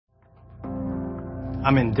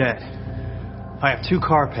I'm in debt. I have 2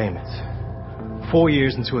 car payments, 4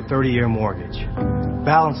 years into a 30-year mortgage,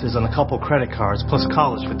 balances on a couple credit cards, plus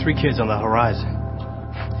college for 3 kids on the horizon.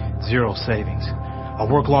 0 savings. I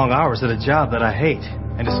work long hours at a job that I hate,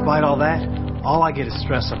 and despite all that, all I get is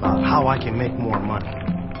stress about how I can make more money.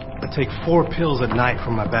 I take 4 pills at night for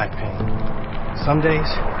my back pain. Some days,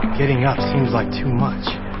 getting up seems like too much.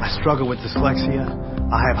 I struggle with dyslexia.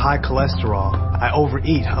 I have high cholesterol. I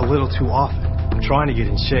overeat a little too often. I'm trying to get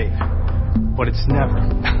in shape. But it's never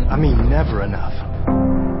enough.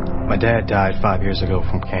 My dad died 5 years ago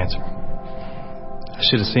from cancer. I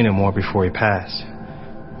should have seen him more before he passed.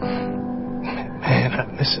 Man, I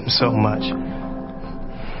miss him so much.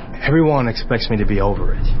 Everyone expects me to be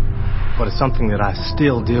over it, but it's something that I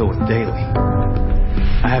still deal with daily.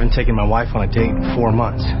 I haven't taken my wife on a date in 4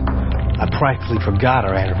 months. I practically forgot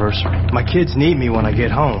our anniversary. My kids need me when I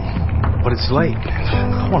get home, but it's late.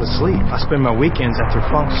 I want to sleep. I spend my weekends at their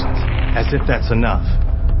functions, as if that's enough.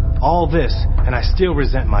 All this, and I still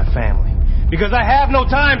resent my family, because I have no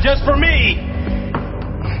time just for me.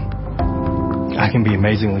 I can be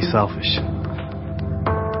amazingly selfish.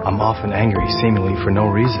 I'm often angry, seemingly for no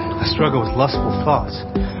reason. I struggle with lustful thoughts,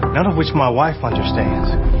 none of which my wife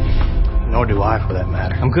understands. Nor do I, for that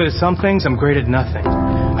matter. I'm good at some things, I'm great at nothing.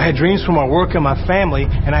 I had dreams for my work and my family,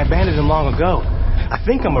 and I abandoned them long ago. I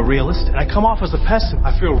think I'm a realist, and I come off as a pessimist.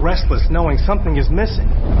 I feel restless knowing something is missing.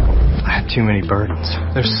 I have too many burdens.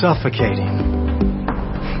 They're suffocating.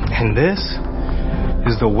 And this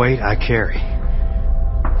is the weight I carry.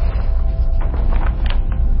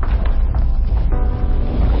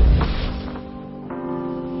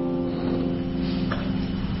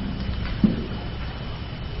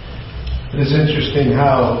 It's interesting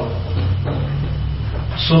how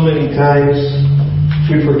so many times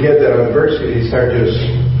we forget that adversities are just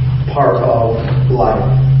part of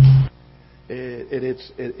life.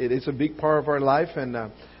 It is a big part of our life, and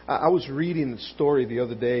I was reading a story the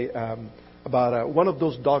other day about one of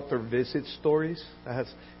those doctor visit stories. I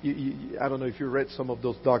don't know if you read some of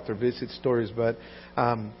those doctor visit stories, but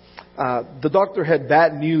the doctor had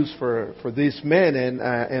bad news for this man,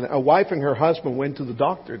 and a wife and her husband went to the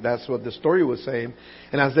doctor. That's what the story was saying.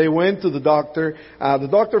 And as they went to the doctor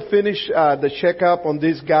finished the checkup on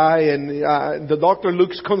this guy, and the doctor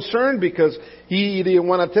looks concerned because he didn't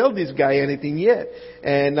want to tell this guy anything yet.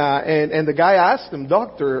 And the guy asked him,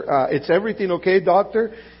 "Doctor, is everything okay,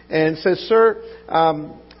 doctor?" And says, "Sir,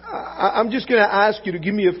 I'm just going to ask you to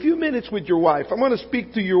give me a few minutes with your wife. I'm going to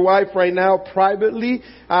speak to your wife right now privately.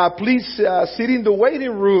 Please sit in the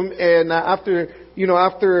waiting room, and after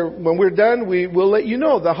when we're done, we'll let you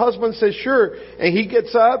know." The husband says, "Sure." And he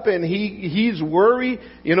gets up and he's worried.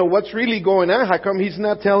 What's really going on? How come he's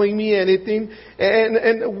not telling me anything?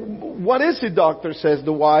 And what is it, doctor? Says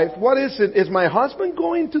the wife. What is it? Is my husband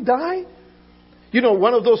going to die?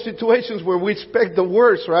 One of those situations where we expect the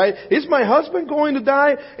worst, right? Is my husband going to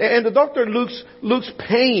die? And the doctor looks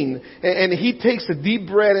pain, and he takes a deep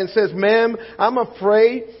breath and says, "Ma'am, I'm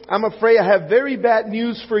afraid I have very bad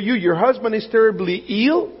news for you. Your husband is terribly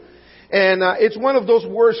ill, and it's one of those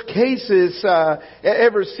worst cases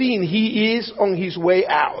ever seen. He is on his way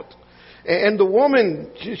out." And the woman,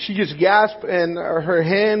 she just gasped, and her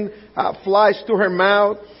hand flies to her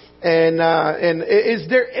mouth. And is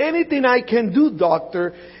there anything I can do,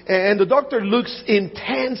 doctor? And the doctor looks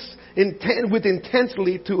intensely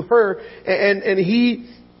to her, and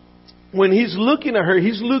when he's looking at her,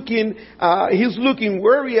 he's looking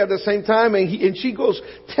worried at the same time, and she goes,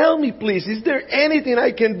 "Tell me, please, is there anything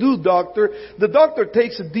I can do, doctor?" The doctor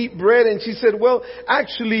takes a deep breath, and she said, "Well,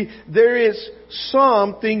 actually, there is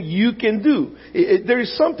something you can do. There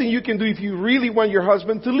is something you can do if you really want your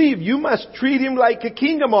husband to leave. You must treat him like a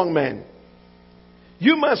king among men.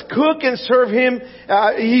 You must cook and serve him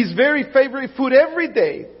his very favorite food every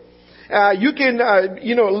day. You can,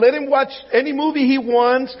 let him watch any movie he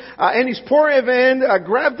wants, any sport event,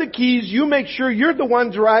 grab the keys. You make sure you're the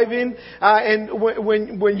one driving, and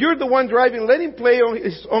when you're the one driving, let him play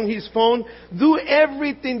on his phone. Do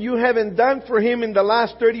everything you haven't done for him in the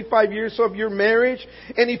last 35 years of your marriage.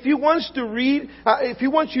 And if he wants to read, if he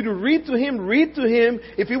wants you to read to him, read to him.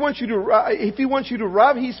 If he wants you to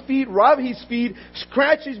rub his feet,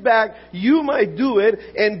 scratch his back, you might do it.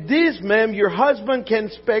 And this, ma'am, your husband can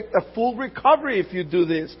expect a full recovery if you do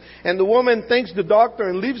this." And the woman thanks the doctor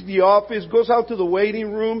and leaves the office, goes out to the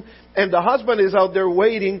waiting room, and the husband is out there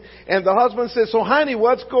waiting. And the husband says, "So honey,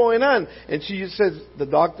 what's going on?" And she says, "The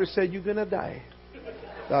doctor said you're going to die.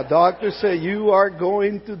 The doctor said you are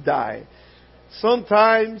going to die."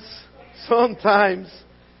 Sometimes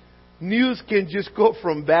news can just go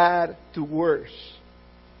from bad to worse.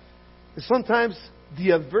 And sometimes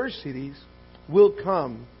the adversities will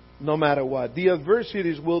come no matter what. The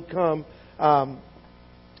adversities will come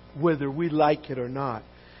whether we like it or not.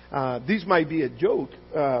 This might be a joke,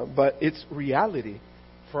 but it's reality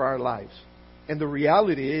for our lives. And the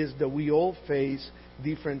reality is that we all face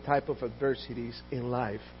different type of adversities in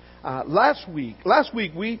life. Last week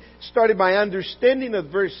we started by understanding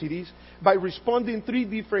adversities by responding 3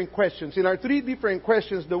 different questions. In our 3 different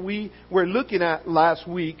questions that we were looking at last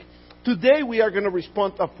week, today we are going to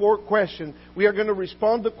respond to 4 questions. We are going to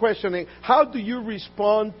respond to the question, how do you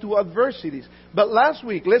respond to adversities? But last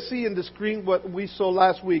week, let's see in the screen what we saw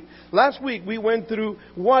last week. Last week we went through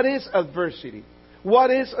what is adversity.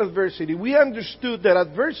 What is adversity? We understood that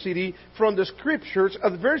adversity from the Scriptures,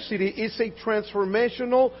 adversity is a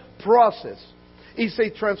transformational process. It's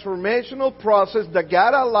a transformational process that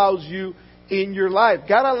God allows you in your life.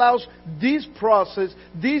 God allows this process,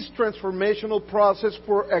 this transformational process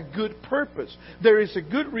for a good purpose. There is a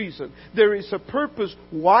good reason. There is a purpose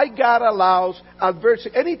why God allows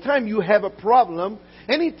adversity. Anytime you have a problem,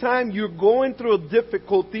 anytime you're going through a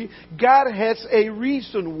difficulty, God has a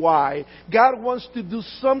reason why. God wants to do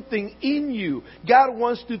something in you. God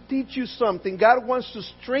wants to teach you something. God wants to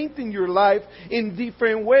strengthen your life in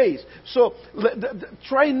different ways. So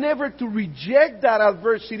try never to reject that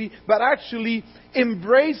adversity, but actually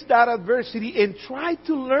embrace that adversity and try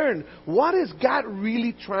to learn, what is God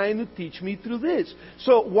really trying to teach me through this?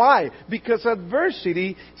 So why? Because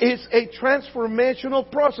adversity is a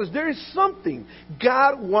transformational process. There is something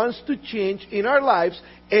God wants to change in our lives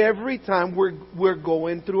every time we're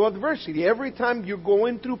going through adversity. Every time you're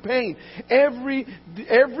going through pain. Every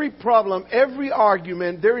problem, every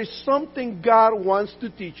argument, there is something God wants to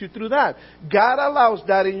teach you through that. God allows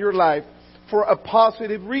that in your life for a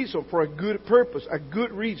positive reason, for a good purpose, a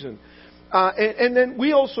good reason. And then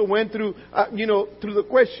we also went through, through the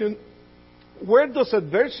question, where does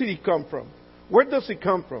adversity come from? Where does it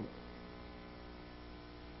come from?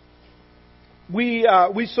 We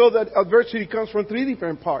saw that adversity comes from 3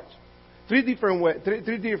 different parts, 3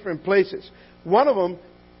 different places. One of them,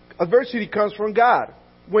 adversity comes from God.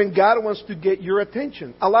 When God wants to get your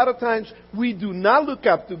attention. A lot of times we do not look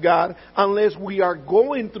up to God unless we are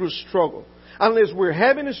going through struggle. Unless we're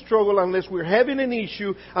having a struggle, unless we're having an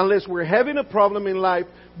issue, unless we're having a problem in life,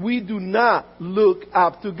 we do not look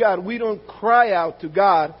up to God. We don't cry out to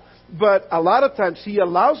God. But a lot of times He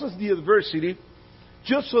allows us the adversity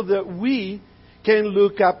just so that we can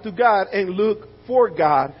look up to God and look for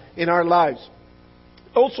God in our lives.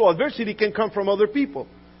 Also, adversity can come from other people.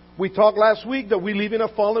 We talked last week that we live in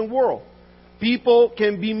a fallen world. People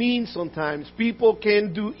can be mean sometimes. People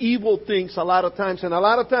can do evil things a lot of times. And a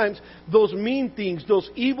lot of times, those mean things, those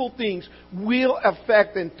evil things will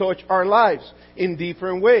affect and touch our lives in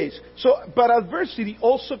different ways. But adversity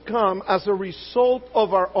also comes as a result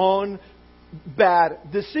of our own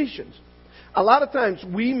bad decisions. A lot of times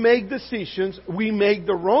we make decisions, we make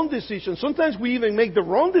the wrong decisions. Sometimes we even make the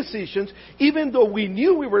wrong decisions, even though we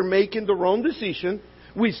knew we were making the wrong decision.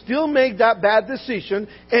 We still make that bad decision,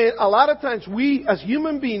 and a lot of times we, as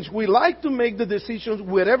human beings, we like to make the decisions,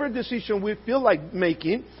 whatever decision we feel like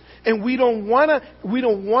making, and we don't wanna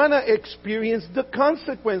experience the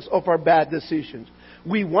consequence of our bad decisions.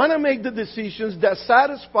 We want to make the decisions that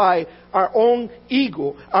satisfy our own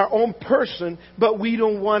ego, our own person, but we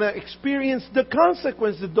don't want to experience the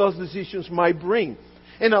consequence that those decisions might bring.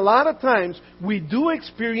 And a lot of times, we do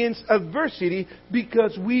experience adversity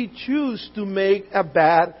because we choose to make a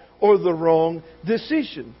bad or the wrong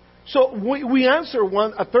decision. So we answer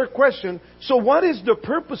a third question. So what is the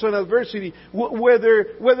purpose of adversity? Whether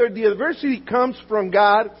the adversity comes from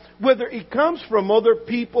God, whether it comes from other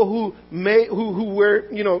people who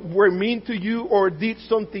were mean to you or did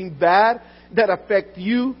something bad that affect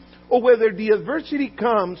you, or whether the adversity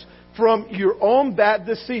comes from your own bad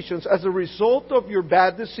decisions, as a result of your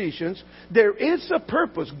bad decisions, there is a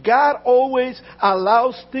purpose. God always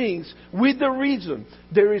allows things with a reason.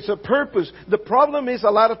 There is a purpose. The problem is a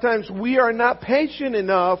lot of times we are not patient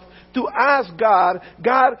enough to ask God,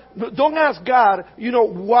 don't ask God,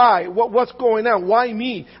 why? What's going on? Why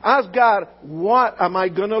me? Ask God, what am I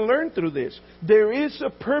going to learn through this? There is a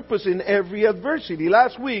purpose in every adversity.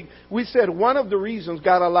 Last week, we said one of the reasons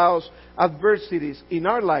God allows adversities in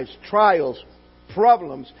our lives, trials,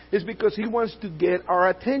 problems, is because He wants to get our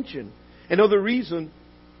attention. Another reason,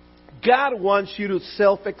 God wants you to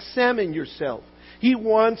self-examine yourself. He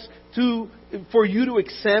wants for you to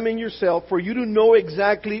examine yourself, for you to know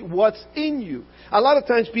exactly what's in you. A lot of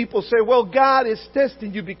times people say, well, God is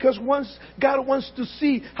testing you because God wants to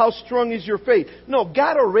see how strong is your faith. No,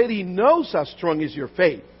 God already knows how strong is your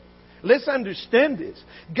faith. Let's understand this.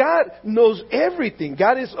 God knows everything.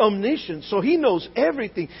 God is omniscient, so He knows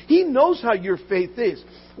everything. He knows how your faith is.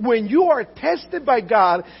 When you are tested by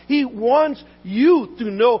God, He wants you to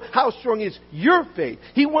know how strong is your faith.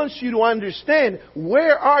 He wants you to understand,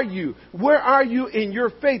 where are you? Where are you in your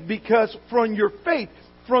faith? Because from your faith,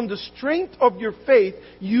 from the strength of your faith,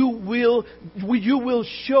 you will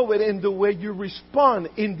show it in the way you respond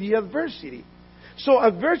in the adversity. So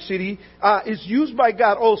adversity is used by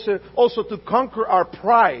God also to conquer our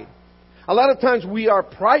pride. A lot of times we are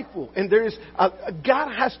prideful, and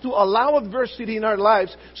God has to allow adversity in our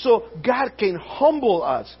lives so God can humble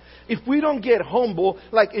us. If we don't get humble,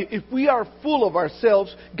 like if we are full of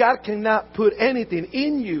ourselves, God cannot put anything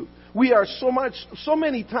in you. We are so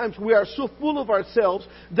many times we are so full of ourselves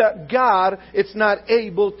that God is not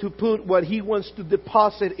able to put what He wants to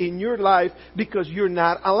deposit in your life because you're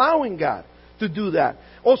not allowing God to do that.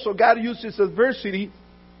 Also, God uses adversity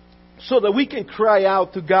so that we can cry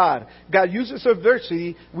out to God. God uses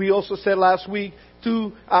adversity, we also said last week,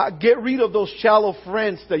 to get rid of those shallow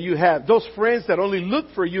friends that you have. Those friends that only look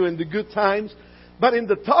for you in the good times, but in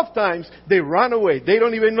the tough times, they run away. They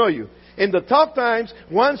don't even know you. In the tough times,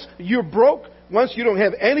 once you're broke, once you don't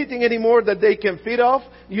have anything anymore that they can feed off,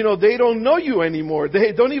 they don't know you anymore.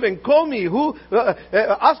 They don't even call me. Who?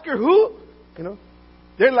 Oscar who?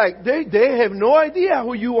 They're like, they have no idea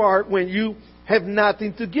who you are when you have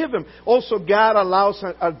nothing to give them. Also, God allows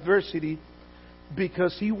adversity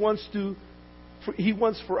because He wants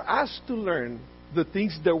for us to learn the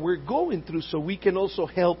things that we're going through so we can also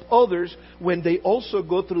help others when they also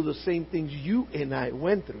go through the same things you and I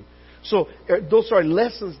went through. So those are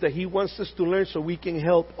lessons that He wants us to learn so we can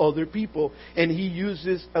help other people. And He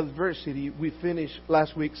uses adversity. We finished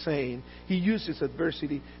last week saying He uses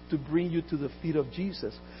adversity to bring you to the feet of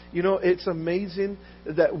Jesus. It's amazing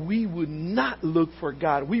that we would not look for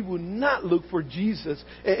God. We would not look for Jesus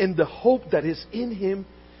and the hope that is in Him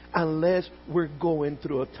unless we're going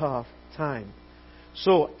through a tough time.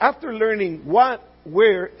 So after learning what,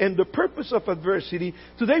 where, and the purpose of adversity,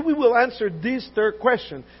 today we will answer this fourth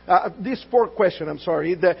question,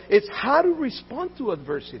 that it's how to respond to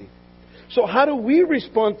adversity. So how do we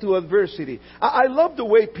respond to adversity? I love the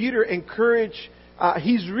way Peter encouraged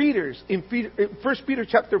his readers in 1 Peter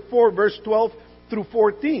chapter 4, verse 12 through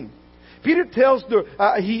 14. Peter tells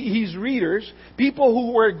his readers, people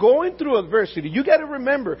who were going through adversity. You got to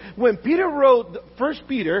remember, when Peter wrote 1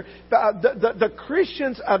 Peter, the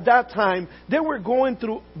Christians at that time, they were going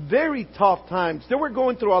through very tough times. They were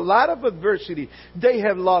going through a lot of adversity. They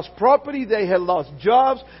had lost property, they had lost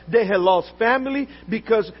jobs, they had lost family,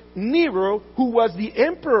 because Nero, who was the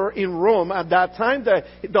emperor in Rome at that time,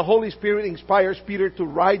 the Holy Spirit inspires Peter to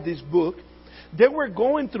write this book. They were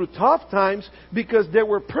going through tough times because they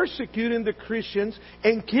were persecuting the Christians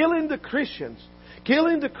and killing the Christians.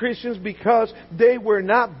 Killing the Christians because they were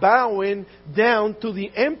not bowing down to the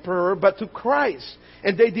emperor but to Christ.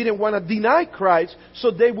 And they didn't want to deny Christ, so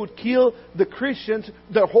they would kill the Christians,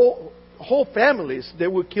 the whole families. They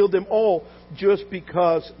would kill them all just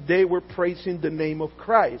because they were praising the name of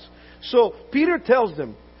Christ. So Peter tells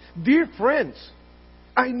them, dear friends,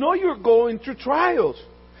 I know you're going through trials.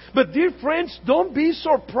 But dear friends, don't be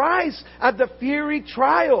surprised at the fiery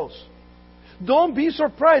trials. Don't be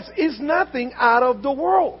surprised. It's nothing out of the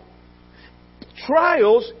world.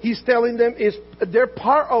 Trials, he's telling them, they're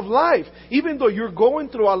part of life. Even though you're going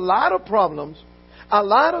through a lot of problems, a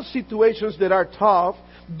lot of situations that are tough,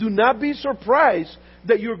 do not be surprised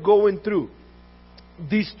that you're going through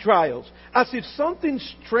these trials. As if something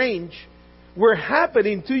strange were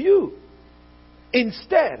happening to you.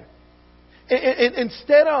 Instead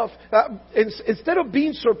of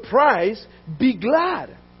being surprised, be glad.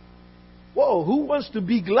 Whoa, who wants to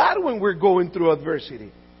be glad when we're going through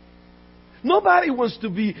adversity? Nobody wants to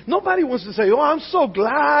say, oh, I'm so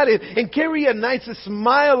glad, and carry a nice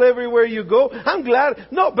smile everywhere you go. I'm glad.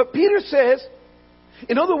 No, but Peter says,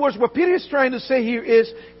 in other words, what Peter is trying to say here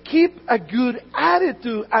is, keep a good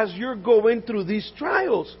attitude as you're going through these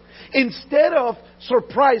trials. Instead of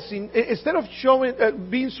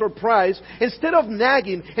being surprised, instead of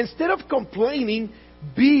nagging, instead of complaining,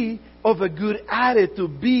 be of a good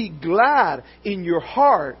attitude. Be glad in your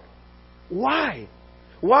heart. Why?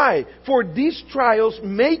 Why? For these trials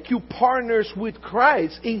make you partners with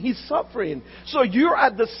Christ in His suffering. So you're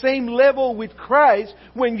at the same level with Christ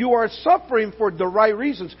when you are suffering for the right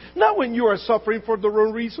reasons. Not when you are suffering for the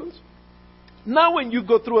wrong reasons. Not when you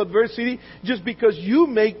go through adversity just because you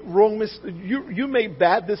make you make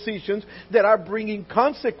bad decisions that are bringing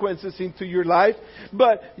consequences into your life,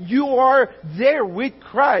 but you are there with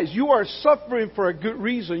Christ. You are suffering for a good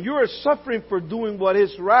reason. You are suffering for doing what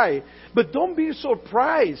is right. But don't be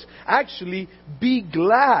surprised. Actually, be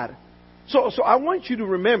glad. So I want you to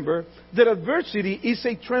remember that adversity is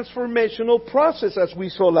a transformational process, as we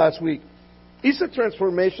saw last week. It's a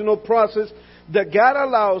transformational process that God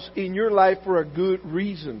allows in your life for a good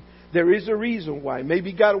reason. There is a reason why.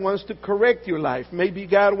 Maybe God wants to correct your life. Maybe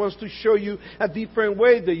God wants to show you a different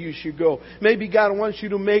way that you should go. Maybe God wants you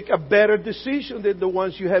to make a better decision than the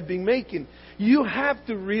ones you have been making. You have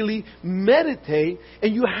to really meditate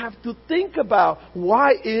and you have to think about,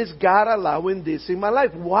 why is God allowing this in my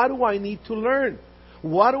life? What do I need to learn?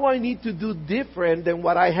 What do I need to do different than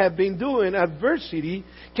what I have been doing? Adversity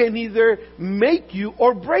can either make you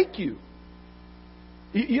or break you.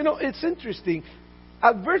 You know, it's interesting.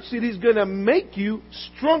 Adversity is going to make you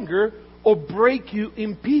stronger or break you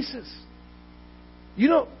in pieces. You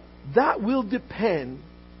know, that will depend.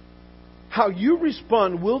 How you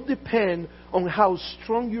respond will depend on how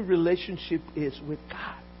strong your relationship is with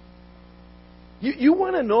God. You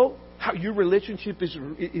want to know how your relationship is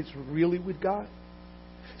really with God?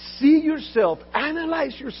 See yourself,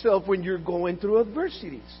 analyze yourself when you're going through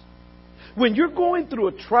adversities. When you're going through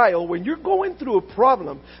a trial, when you're going through a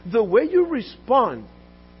problem, the way you respond,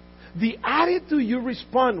 the attitude you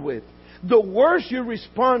respond with, the words you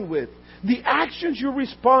respond with, the actions you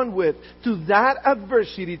respond with to that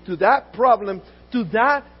adversity, to that problem, to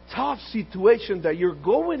that tough situation that you're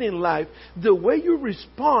going in life, the way you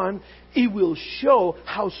respond, it will show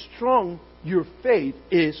how strong your faith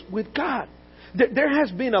is with God. There has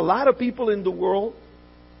been a lot of people in the world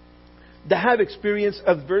that have experienced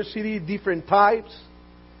adversity, different types,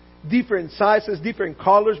 different sizes, different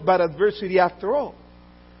colors, but adversity after all.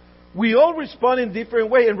 We all respond in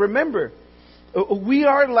different ways. And remember, we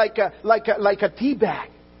are like a tea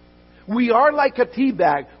bag. We are like a tea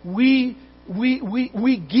bag. We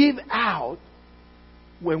give out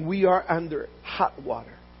when we are under hot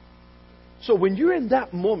water. So when you're in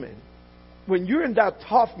that moment, when you're in that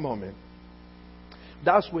tough moment,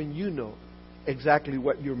 that's when you know exactly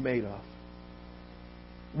what you're made of.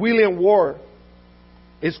 William Ward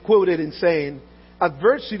is quoted in saying,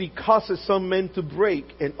 adversity causes some men to break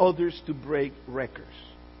and others to break records.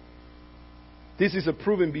 This is a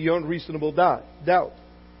proven beyond reasonable doubt.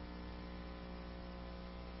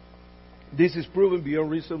 This is proven beyond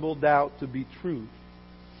reasonable doubt to be true.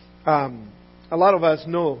 A lot of us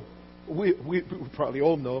know, we probably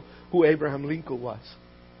all know who Abraham Lincoln was.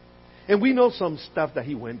 And we know some stuff that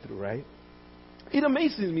he went through, right? It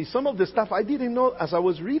amazes me, some of the stuff I didn't know as I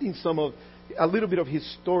was reading a little bit of his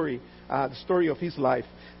story, the story of his life.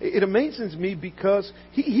 It amazes me because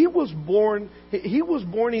he was born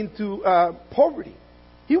into poverty.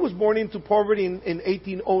 He was born into poverty in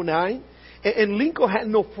 1809, and Lincoln had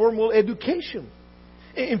no formal education.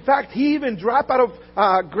 In fact, he even dropped out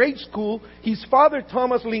of grade school. His father,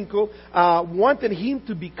 Thomas Lincoln, wanted him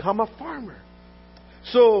to become a farmer.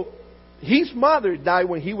 So his mother died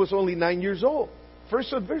when he was only 9 years old.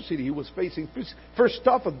 First adversity he was facing, first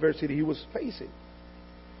tough adversity he was facing.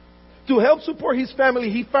 To help support his family,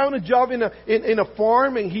 he found a job in a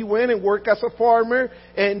farm, and he went and worked as a farmer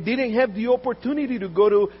and didn't have the opportunity to go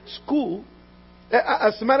to school.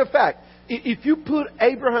 As a matter of fact, if you put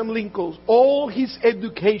Abraham Lincoln's all his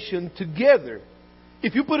education together,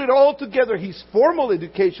 if you put it all together, his formal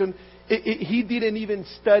education, he didn't even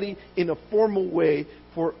study in a formal way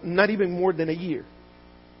for not even more than a year.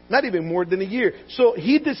 Not even more than a year. So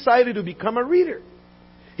he decided to become a reader.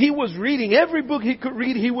 He was reading. Every book he could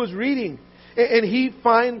read, he was reading. And he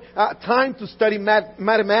found time to study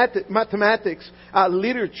mathematics,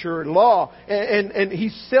 literature, law. And he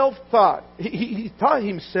self-taught. He taught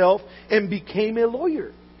himself and became a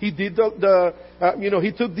lawyer. He did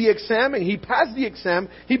he took the exam and he passed the exam.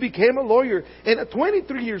 He became a lawyer. And at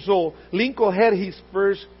 23 years old, Lincoln had his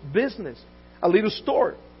first business, a little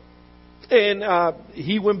store. And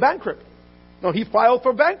he went bankrupt. No, he filed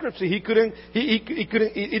for bankruptcy. He couldn't.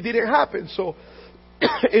 It didn't happen. So,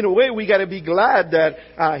 in a way, we got to be glad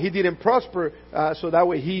that he didn't prosper. So that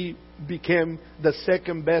way, he became the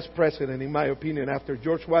second best president, in my opinion, after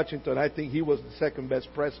George Washington. I think he was the second best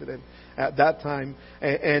president at that time.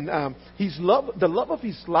 And the love of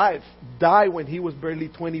his life died when he was barely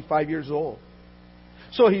 25 years old.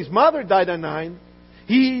 So his mother died at 9.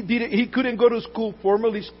 He couldn't go to school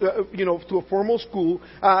formally, to a formal school.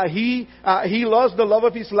 He lost the love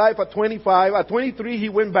of his life at 25. At 23, he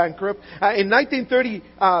went bankrupt. In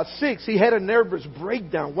 1936, he had a nervous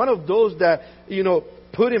breakdown. One of those that,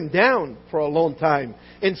 put him down for a long time.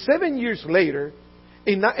 And 7 years later,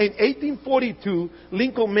 in 1842,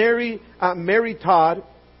 Lincoln married Todd.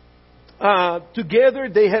 Together,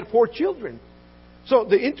 they had 4 children. So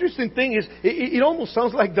the interesting thing is, it almost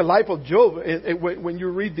sounds like the life of Job when you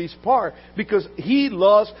read this part, because he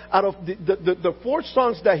lost, out of the 4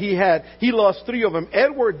 sons that he had, he lost 3 of them.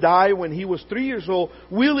 Edward died when he was 3 years old.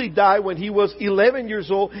 Willie died when he was 11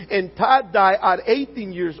 years old, and Todd died at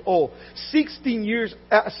 18 years old. 6 years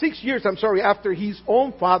after his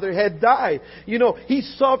own father had died. He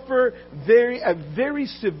suffered a very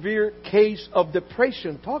severe case of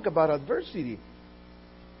depression. Talk about adversity.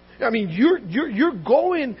 I mean, you're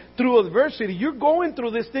going through adversity. You're going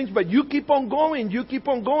through these things, but you keep on going. You keep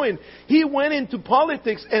on going. He went into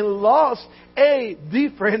politics and lost 8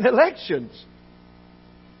 different elections.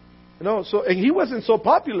 And he wasn't so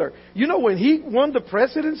popular. When he won the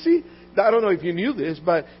presidency, I don't know if you knew this,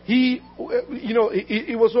 but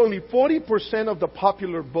it was only 40% of the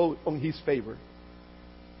popular vote on his favor.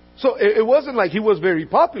 So it wasn't like he was very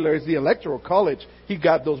popular. It's the Electoral College. He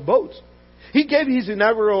got those votes. He gave his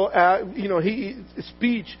inaugural,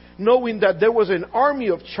 speech, knowing that there was an army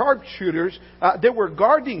of sharpshooters that were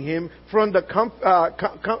guarding him from from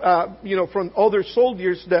other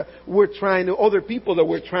soldiers that were other people that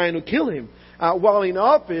were trying to kill him. While in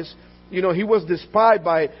office, he was despised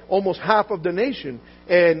by almost half of the nation,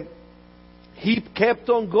 and he kept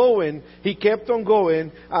on going. He kept on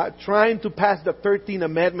going, trying to pass the 13th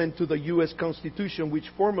Amendment to the U.S. Constitution, which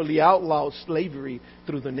formally outlaws slavery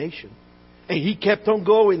through the nation. And he kept on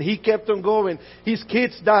going. He kept on going. His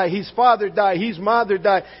kids died. His father died. His mother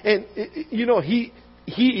died. And,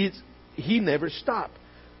 he never stopped.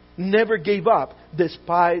 Never gave up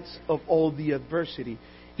despite of all the adversity.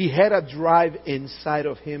 He had a drive inside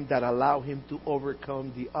of him that allowed him to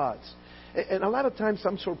overcome the odds. And a lot of times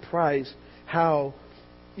I'm surprised how,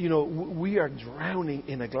 we are drowning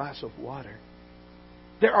in a glass of water.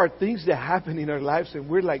 There are things that happen in our lives and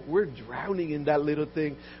we're drowning in that little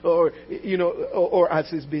thing. Or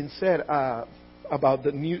as it's been said about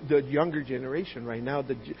the younger generation right now,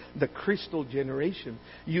 the crystal generation.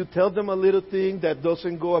 You tell them a little thing that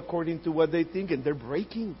doesn't go according to what they think and they're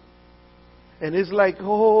breaking. And it's like,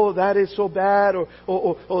 oh, that is so bad,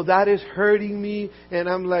 or that is hurting me. And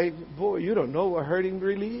I'm like, boy, you don't know what hurting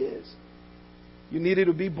really is. You needed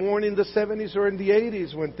to be born in the 70s or in the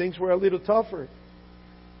 80s when things were a little tougher.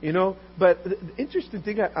 But the interesting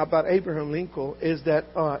thing about Abraham Lincoln is that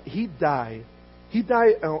he died. He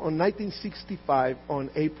died on 1965 on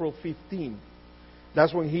April 15.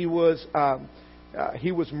 That's when he was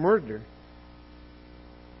murdered.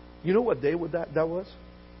 You know what day that was?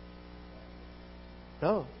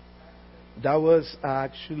 No. That was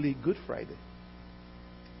actually Good Friday.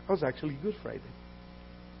 That was actually Good Friday.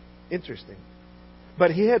 Interesting. But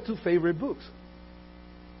he had 2 favorite books.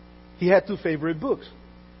 He had 2 favorite books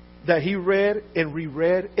that he read and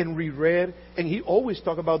reread and reread, and he always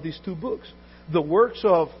talked about these 2 books. The works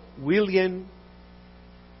of William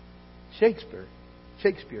Shakespeare,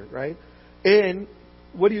 right? And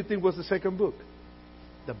what do you think was the second book?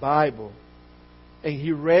 The Bible. And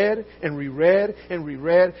he read and reread and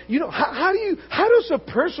reread. How does a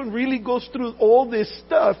person really goes through all this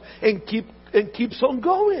stuff and keeps on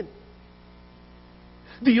going?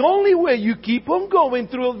 The only way you keep on going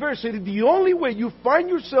through adversity, the only way you find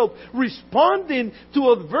yourself responding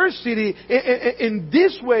to adversity in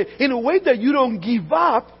this way, in a way that you don't give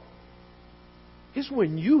up, is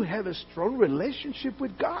when you have a strong relationship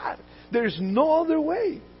with God. There's no other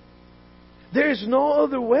way. There's no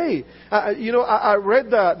other way. I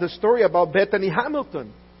read the story about Bethany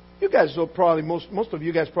Hamilton. You guys know probably, most of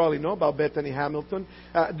you guys probably know about Bethany Hamilton.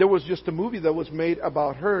 There was just a movie that was made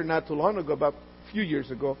about her not too long ago, about few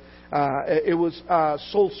years ago. It was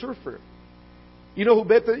Soul Surfer. You know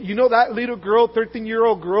that little girl,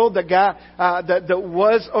 13-year-old girl that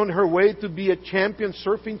was on her way to be a champion,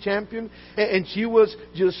 surfing champion, and she was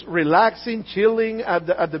just relaxing, chilling at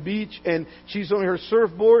the beach, and she's on her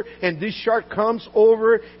surfboard, and this shark comes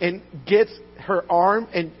over and gets her arm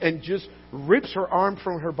and just rips her arm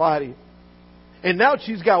from her body. And now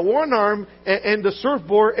she's got one arm and the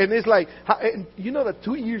surfboard, and it's like, that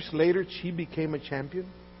 2 years later she became a champion?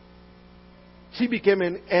 She became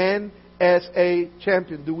an NSA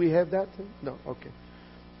champion. Do we have that thing? No? Okay.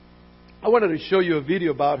 I wanted to show you a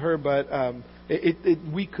video about her, but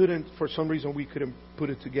we couldn't, for some reason, we couldn't put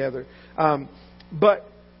it together. But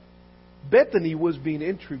Bethany was being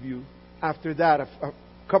interviewed after that. A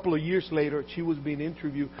couple of years later, she was being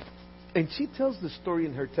interviewed. And she tells the story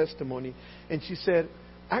in her testimony. And she said,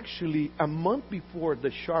 actually, a month before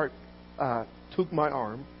the shark took my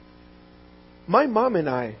arm, my mom and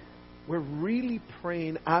I were really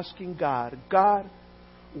praying, asking God,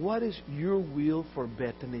 what is your will for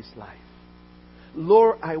Bethany's life?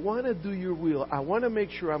 Lord, I want to do your will. I want to make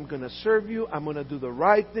sure I'm going to serve you. I'm going to do the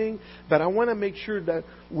right thing. But I want to make sure that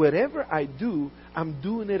whatever I do, I'm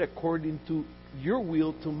doing it according to your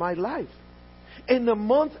will to my life. And a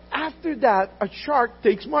month after that, a shark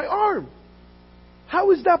takes my arm.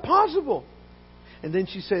 How is that possible? And then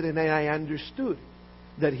she said, and I understood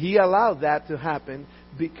that He allowed that to happen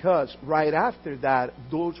because right after that,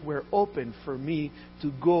 doors were open for me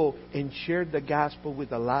to go and share the gospel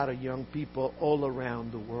with a lot of young people all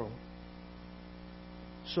around the world.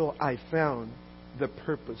 So I found the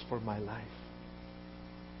purpose for my life.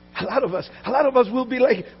 A lot of us will be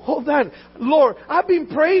like, hold on, Lord, I've been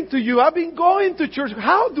praying to you. I've been going to church.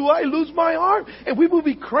 How do I lose my arm? And we will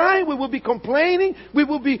be crying. We will be complaining. We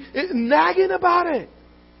will be nagging about it.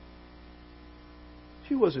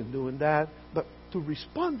 She wasn't doing that, but to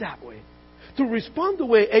respond that way, to respond the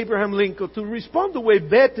way Abraham Lincoln, to respond the way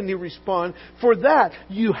Bethany respond, for that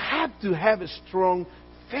you have to have a strong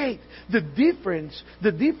faith. The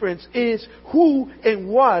difference is who and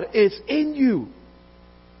what is in you.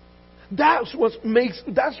 That's what's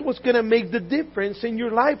going to make the difference in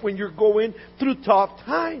your life when you're going through tough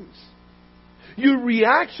times. Your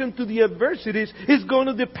reaction to the adversities is going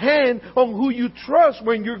to depend on who you trust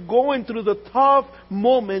when you're going through the tough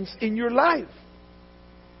moments in your life.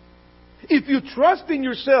 If you trust in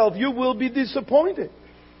yourself, you will be disappointed.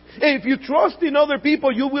 And if you trust in other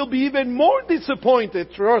people, you will be even more disappointed.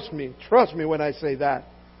 Trust me when I say that.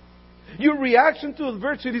 Your reaction to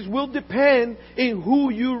adversities will depend on who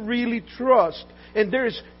you really trust. And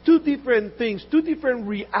there's two different things, two different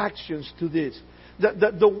reactions to this.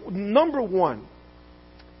 The number one,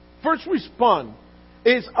 first respond,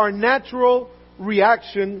 is our natural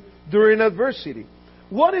reaction during adversity.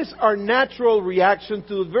 What is our natural reaction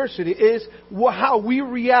to adversity is how we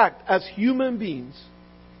react as human beings.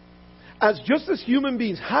 Just as human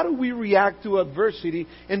beings, how do we react to adversity?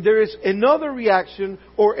 And there is another reaction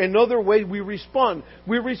or another way we respond.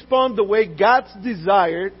 We respond the way God's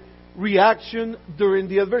desired reaction during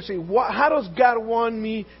the adversity. How does God want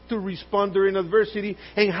me to respond during adversity?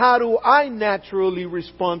 And how do I naturally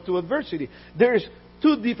respond to adversity? There's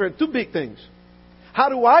two big things. How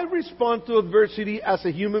do I respond to adversity as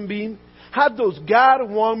a human being? How does God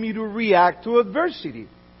want me to react to adversity?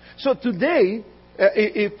 So today,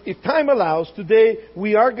 if time allows, today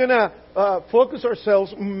we are going to focus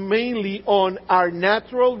ourselves mainly on our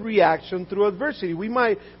natural reaction through adversity. We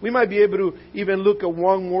might be able to even look at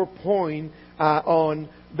one more point on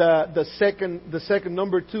the second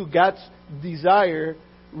number 2, God's desire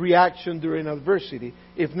reaction during adversity.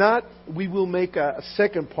 If not, we will make a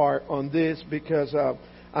second part on this because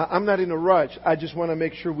I'm not in a rush. I just want to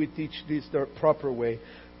make sure we teach this the proper way.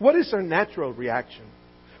 What is our natural reaction?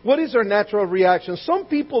 What is our natural reaction? Some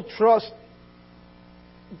people trust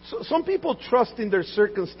in their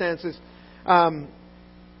circumstances.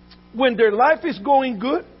 When their life is going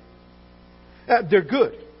good, they're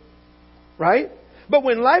good, right? But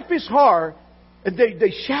when life is hard,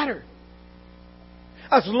 they shatter.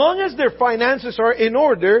 As long as their finances are in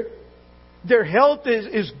order, their health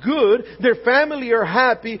is good, their family are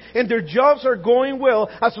happy, and their jobs are going well,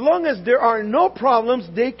 as long as there are no problems,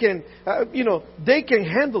 they can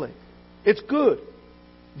handle it. It's good.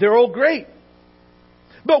 They're all great.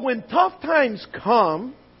 But when tough times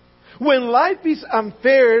come, when life is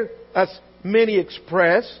unfair, as many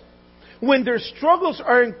express, when their struggles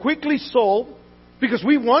aren't quickly solved, because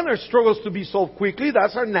we want our struggles to be solved quickly,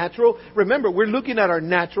 that's our natural, remember, we're looking at our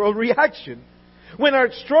natural reaction. When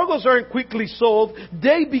our struggles aren't quickly solved,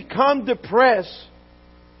 they become depressed,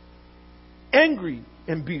 angry,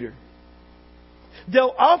 and bitter.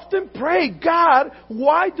 They'll often pray, God,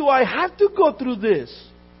 why do I have to go through this?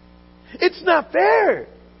 It's not fair.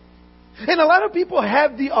 And a lot of people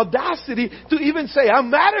have the audacity to even say,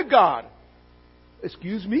 I'm mad at God.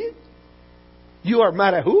 Excuse me? You are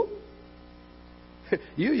mad at who?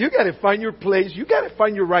 You got to find your place. You got to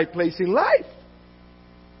find your right place in life.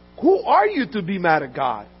 Who are you to be mad at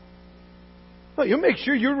God? No, you make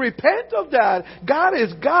sure you repent of that. God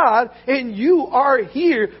is God, and you are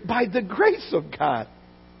here by the grace of God.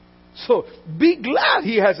 So be glad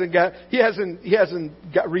He hasn't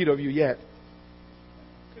got rid of you yet.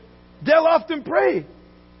 They'll often pray.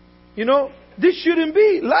 This shouldn't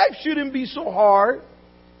be. Life shouldn't be so hard.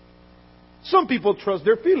 Some people trust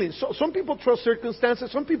their feelings. Some people trust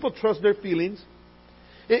circumstances. Some people trust their feelings.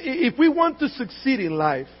 If we want to succeed in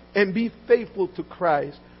life and be faithful to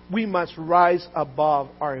Christ, we must rise above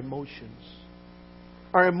our emotions.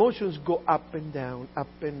 Our emotions go up and down, up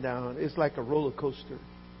and down. It's like a roller coaster.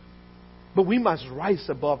 But we must rise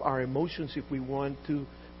above our emotions if we want to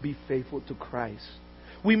be faithful to Christ.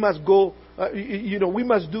 We must go, we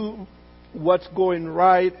must do what's going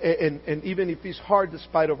right, and even if it's hard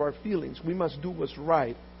despite of our feelings, we must do what's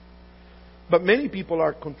right. But many people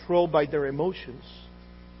are controlled by their emotions.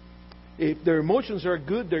 If their emotions are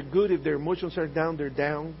good, they're good. If their emotions are down, they're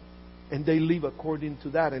down. And they live according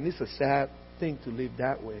to that. And it's a sad thing to live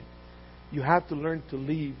that way. You have to learn to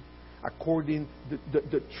live according to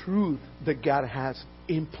the truth that God has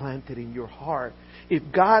implanted in your heart. If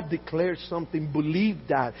God declares something, believe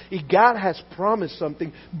that. If God has promised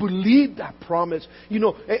something, believe that promise.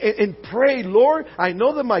 And pray, Lord, I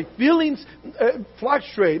know that my feelings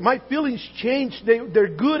fluctuate. My feelings change.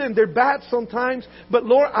 They're good and they're bad sometimes. But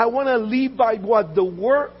Lord, I want to live by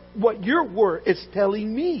what your word is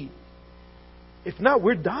telling me. If not,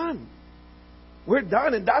 we're done. We're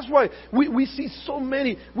done. And that's why we see so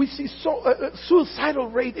many. Suicidal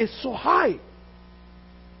rate is so high.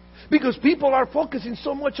 Because people are focusing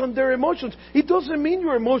so much on their emotions. It doesn't mean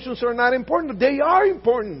your emotions are not important. They are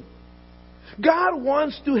important. God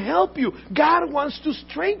wants to help you. God wants to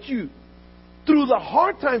strengthen you through the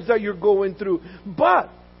hard times that you're going through.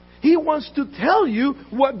 But He wants to tell you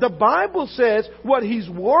what the Bible says, what His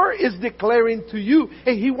Word is declaring to you.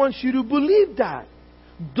 And He wants you to believe that.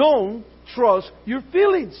 Don't trust your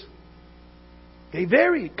feelings. They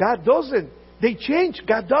vary. God doesn't. They change.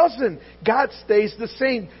 God doesn't. God stays the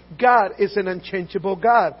same. God is an unchangeable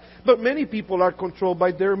God. But many people are controlled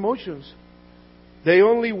by their emotions. They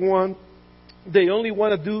only want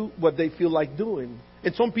to do what they feel like doing.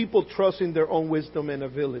 And some people trust in their own wisdom and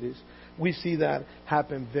abilities. We see that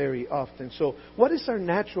happen very often. So what is our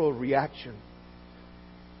natural reaction?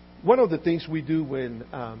 One of the things we do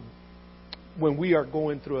when we are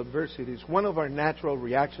going through adversities, one of our natural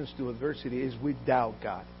reactions to adversity is we doubt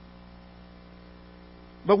God.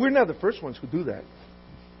 But we're not the first ones who do that.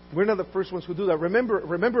 We're not the first ones who do that.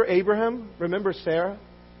 Remember Abraham? Remember Sarah?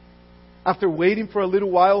 After waiting for a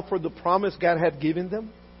little while for the promise God had given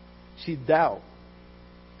them, she doubted.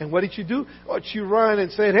 And what did she do? She ran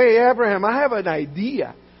and said, "Hey, Abraham, I have an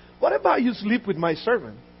idea. What about you sleep with my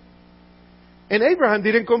servant?" And Abraham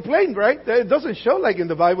didn't complain, right? It doesn't show like in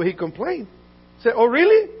the Bible he complained. He said, "Oh,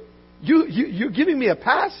 really? You're giving me a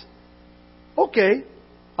pass? Okay,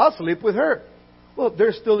 I'll sleep with her." Well,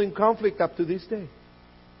 they're still in conflict up to this day.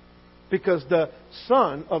 Because the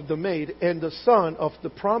son of the maid and the son of the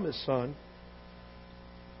promised son,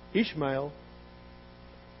 Ishmael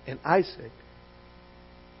and Isaac,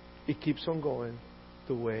 it keeps on going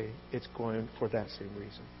the way it's going for that same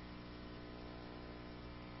reason.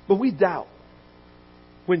 But we doubt.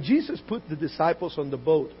 When Jesus put the disciples on the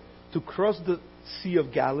boat to cross the Sea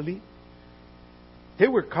of Galilee, they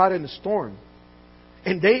were caught in a storm.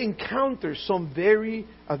 And they encountered some very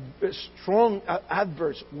strong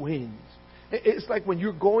adverse winds. It's like when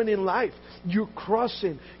you're going in life, you're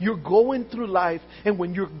crossing, you're going through life. And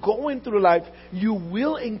when you're going through life, you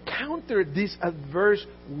will encounter these adverse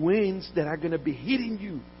winds that are going to be hitting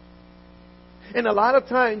you. And a lot of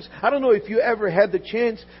times, I don't know if you ever had the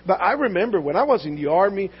chance, but I remember when I was in the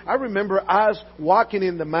army, I remember us walking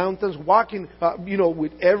in the mountains, walking,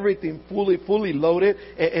 with everything fully loaded,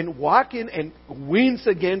 and walking and winds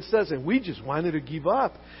against us, and we just wanted to give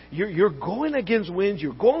up. You're going against winds,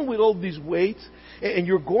 you're going with all these weights, and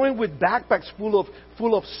you're going with backpacks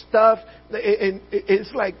full of stuff, and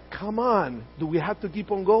it's like, come on, do we have to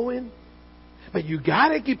keep on going? But you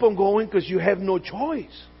gotta keep on going because you have no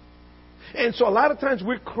choice. And so a lot of times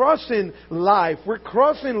we're crossing life.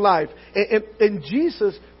 And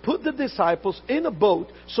Jesus put the disciples in a boat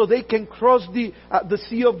so they can cross the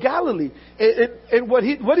Sea of Galilee. And what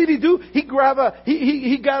did he do? He grabbed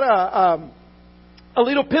he got a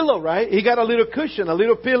little pillow, right? He got a little cushion, a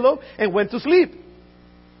little pillow, and went to sleep.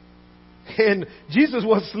 And Jesus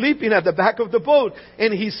was sleeping at the back of the boat,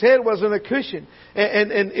 and his head was on a cushion.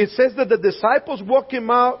 And it says that the disciples woke him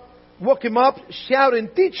up, shouting,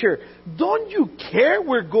 "Teacher, don't you care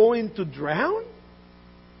we're going to drown?"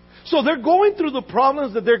 So they're going through the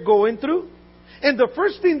problems that they're going through. And the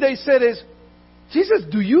first thing they said is, "Jesus,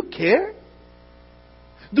 do you care?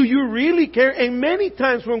 Do you really care?" And many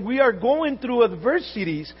times when we are going through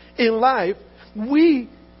adversities in life, we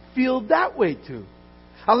feel that way too.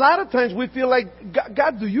 A lot of times we feel like,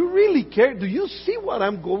 "God, do you really care? Do you see what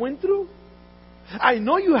I'm going through? I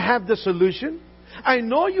know you have the solution. I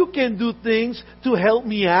know you can do things to help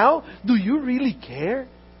me out. Do you really care?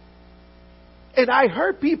 And I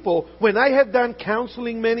heard people, when I have done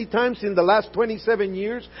counseling many times in the last 27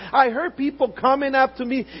 years, I heard people coming up to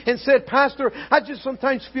me and said, Pastor, I just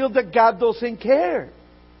sometimes feel that God doesn't care.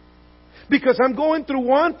 Because I'm going through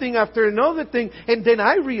one thing after another thing, and then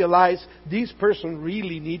I realize this person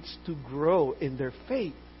really needs to grow in their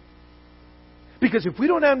faith. Because if we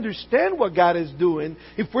don't understand what God is doing,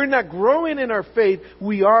 if we're not growing in our faith,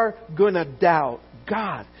 we are going to doubt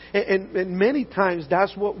God. And many times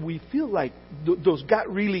that's what we feel like. Does God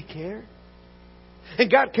really care? And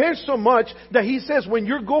God cares so much that He says when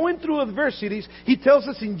you're going through adversities, He tells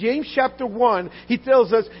us in James chapter 1, He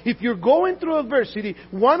tells us if you're going through adversity,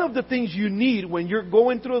 one of the things you need when you're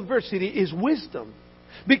going through adversity is wisdom.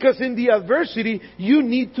 Because in the adversity, you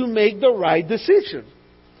need to make the right decision.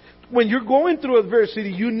 When you're going through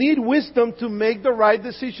adversity, you need wisdom to make the right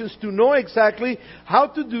decisions, to know exactly how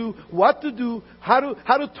to do, what to do, how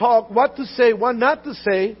to talk, what to say, what not to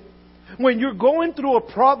say. When you're going through a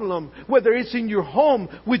problem, whether it's in your home,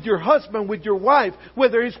 with your husband, with your wife,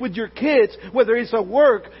 whether it's with your kids, whether it's at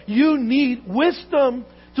work, you need wisdom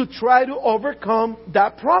to try to overcome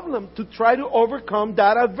that problem, to try to overcome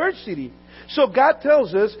that adversity. So God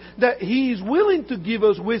tells us that He is willing to give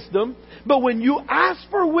us wisdom, but when you ask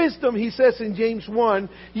for wisdom, He says in James 1,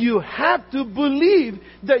 you have to believe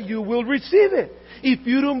that you will receive it. If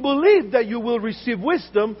you don't believe that you will receive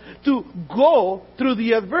wisdom to go through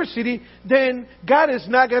the adversity, then God is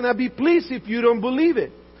not going to be pleased if you don't believe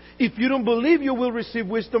it. If you don't believe you will receive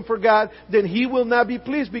wisdom from God, then He will not be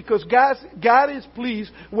pleased, because God is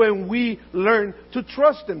pleased when we learn to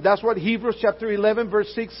trust Him. That's what Hebrews chapter 11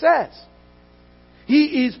 verse 6 says.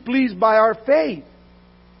 He is pleased by our faith.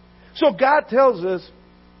 So God tells us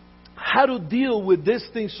how to deal with this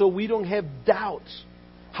thing so we don't have doubts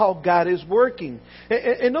how God is working.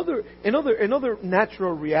 Another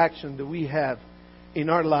natural reaction that we have in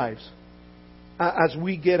our lives as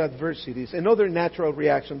we get adversities, another natural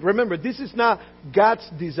reaction. Remember, this is not God's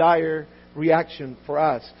desire reaction for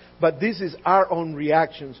us, but this is our own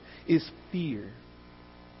reactions, is fear.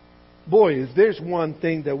 Boy, if there's one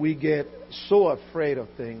thing that we get so afraid of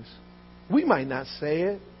things, we might not say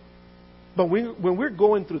it, but when we're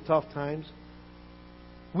going through tough times,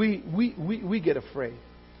 we get afraid.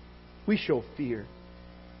 We show fear.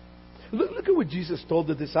 Look at what Jesus told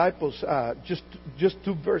the disciples just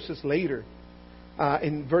 2 verses later.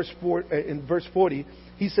 In verse 40,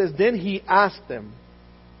 He says, then He asked them,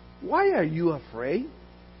 why are you afraid?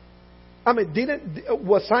 I mean,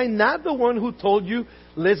 was I not the one who told you,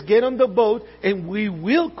 let's get on the boat and we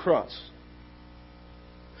will cross?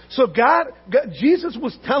 So Jesus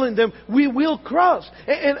was telling them, we will cross.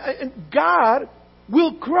 And God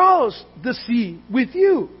will cross the sea with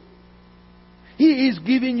you. He is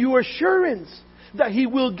giving you assurance that He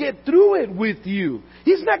will get through it with you.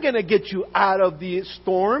 He's not going to get you out of the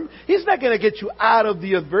storm. He's not going to get you out of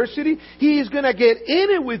the adversity. He is going to get in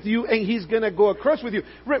it with you, and He's going to go across with you.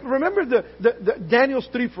 Remember the Daniel's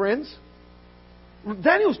 3 friends?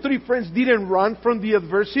 Daniel's 3 friends didn't run from the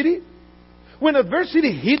adversity. When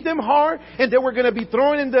adversity hit them hard and they were going to be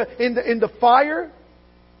thrown in the fire,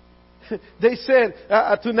 they said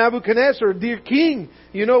to Nebuchadnezzar, dear king,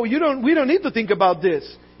 we don't need to think about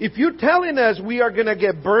this. If you're telling us we are going to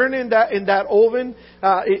get burned in that oven,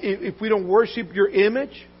 if we don't worship your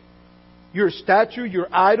image, your statue, your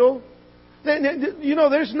idol, then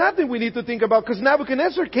there's nothing we need to think about, because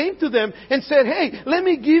Nebuchadnezzar came to them and said, hey, let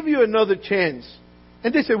me give you another chance.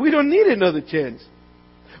 And they said, we don't need another chance.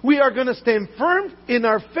 We are going to stand firm in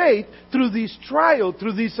our faith through this trial,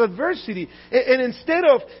 through this adversity. And instead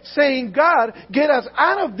of saying, God, get us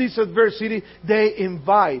out of this adversity, they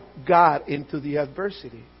invite God into the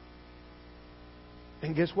adversity.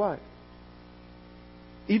 And guess what?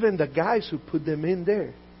 Even the guys who put them in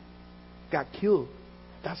there got killed.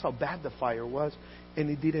 That's how bad the fire was. And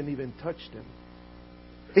it didn't even touch them.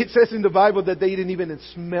 It says in the Bible that they didn't even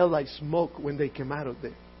smell like smoke when they came out of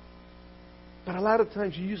there. But a lot of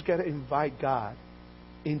times you just got to invite God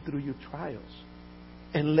in through your trials.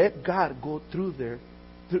 And let God go through there,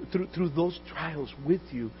 through those trials with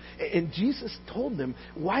you. And Jesus told them,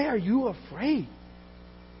 why are you afraid?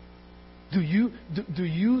 Do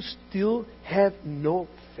you still have no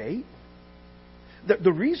faith?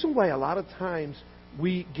 The reason why a lot of times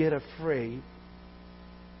we get afraid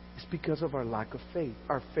is because of our lack of faith.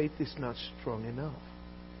 Our faith is not strong enough.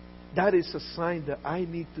 That is a sign that I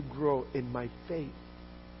need to grow in my faith.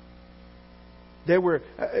 There were,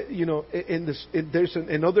 in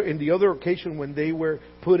the other occasion when they were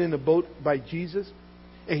put in a boat by Jesus,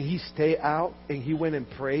 and He stayed out and He went and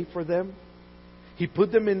prayed for them. He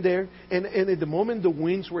put them in there, and at the moment the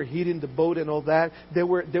winds were hitting the boat and all that, they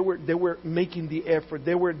were making the effort.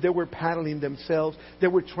 They were paddling themselves. They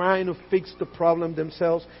were trying to fix the problem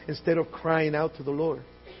themselves instead of crying out to the Lord.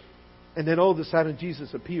 And then all of a sudden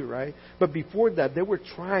Jesus appeared, right? But before that, they were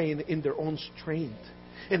trying in their own strength.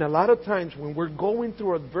 And a lot of times when we're going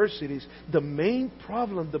through adversities, the main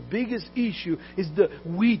problem, the biggest issue is that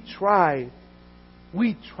we try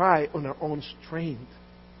on our own strength.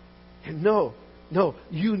 And no,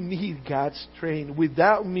 you need God's strength.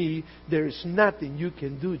 Without me, there is nothing you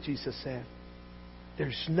can do, Jesus said.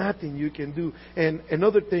 There's nothing you can do. And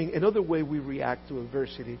another way we react to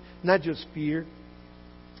adversity, not just fear,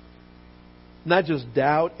 not just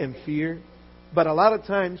doubt and fear, but a lot of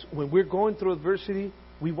times when we're going through adversity,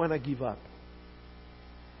 we want to give up.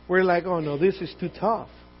 We're like, oh no, this is too tough.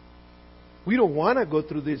 We don't want to go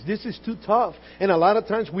through this. This is too tough. And a lot of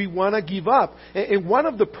times we want to give up. And one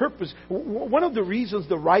of the reasons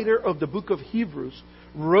the writer of the book of Hebrews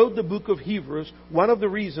wrote the book of Hebrews, one of the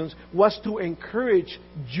reasons was to encourage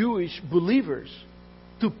Jewish believers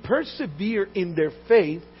to persevere in their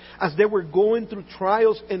faith as they were going through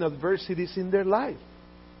trials and adversities in their life.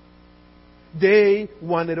 They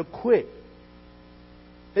wanted to quit.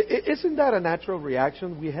 Isn't that a natural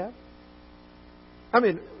reaction we have? I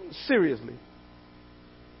mean, seriously.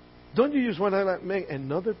 Don't you just want to make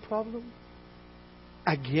another problem?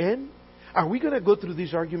 Again? Are we going to go through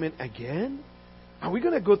this argument again? Are we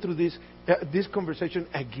going to go through this conversation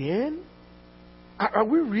again? Are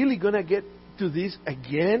we really going to get to this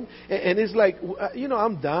again? And it's like,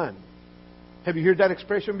 I'm done. Have you heard that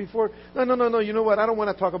expression before? No. You know what? I don't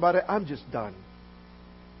want to talk about it. I'm just done.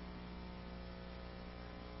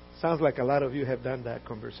 Sounds like a lot of you have done that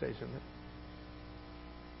conversation.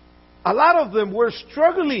 A lot of them were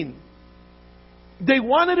struggling. They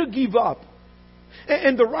wanted to give up.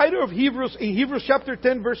 And the writer of Hebrews, in Hebrews chapter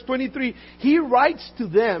 10, verse 23, he writes to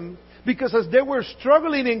them because as they were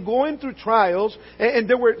struggling and going through trials, and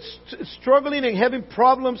they were struggling and having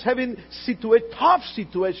problems, having tough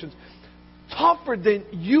situations, tougher than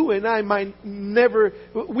you and I might never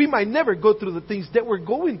go through the things that we're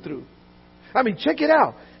going through. I mean, check it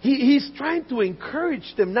out. He's trying to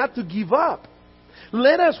encourage them not to give up.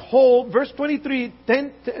 Let us hold, verse 23,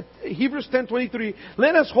 Hebrews 10:23.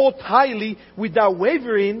 Let us hold tightly without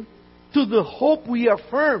wavering to the hope we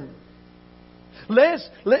affirm. Let's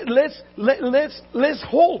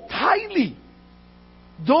hold tightly.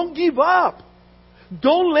 Don't give up.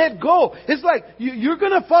 Don't let go. It's like you're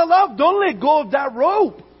going to fall off. Don't let go of that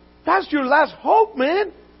rope. That's your last hope,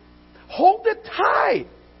 man. Hold it tight.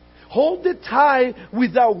 Hold it tight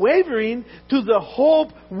without wavering to the hope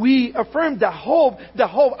we affirm.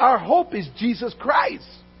 Our hope is Jesus Christ.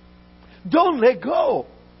 Don't let go.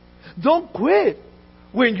 Don't quit.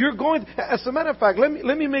 When you're going, as a matter of fact, let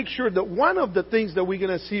me make sure that one of the things that we're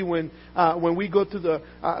going to see when we go to the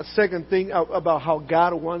second thing about how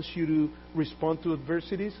God wants you to respond to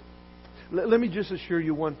adversities. Let me just assure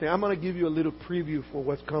you one thing. I'm going to give you a little preview for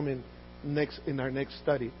what's coming next in our next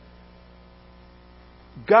study.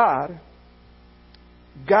 God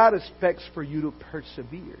expects for you to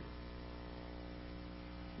persevere.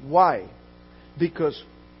 Why? Because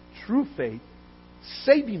true faith,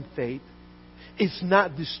 saving faith, is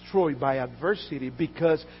not destroyed by adversity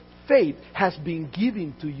because faith has been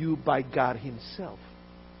given to you by God Himself.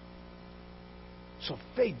 So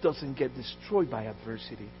faith doesn't get destroyed by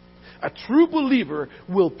adversity. A true believer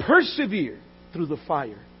will persevere through the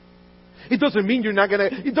fire. It doesn't mean you're not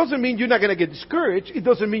gonna get discouraged. It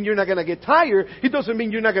doesn't mean you're not gonna get tired. It doesn't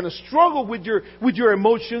mean you're not gonna struggle with your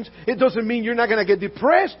emotions. It doesn't mean you're not gonna get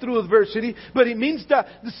depressed through adversity. But it means that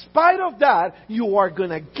despite of that, you are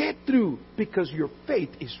gonna get through because your faith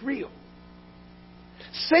is real.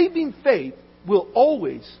 Saving faith will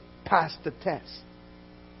always pass the test.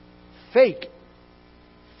 Fake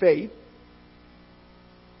faith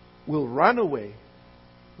will run away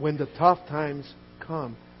when the tough times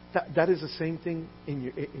come. That is the same thing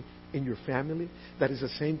in your family. That is the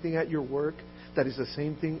same thing at your work. That is the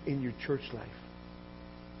same thing in your church life.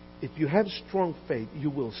 If you have strong faith, you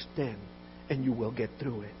will stand and you will get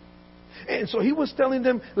through it. And so he was telling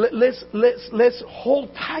them, let's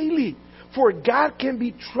hold tightly, for God can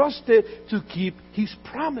be trusted to keep His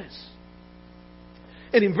promise.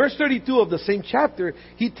 And in verse 32 of the same chapter,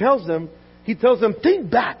 he tells them,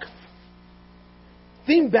 think back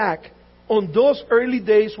on those early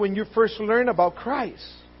days when you first learned about Christ.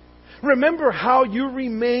 Remember how you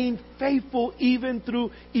remained faithful even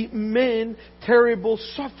through immense, terrible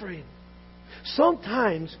suffering.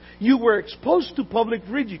 Sometimes you were exposed to public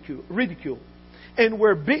ridicule and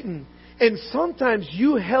were beaten And sometimes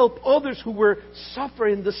you help others who were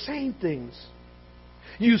suffering the same things.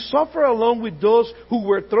 You suffer along with those who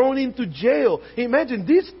were thrown into jail. Imagine,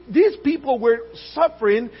 these people were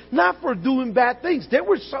suffering not for doing bad things. They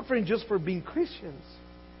were suffering just for being Christians.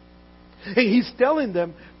 And He's telling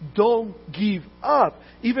them, don't give up.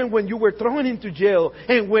 Even when you were thrown into jail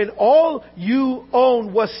and when all you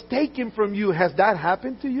own was taken from you, has that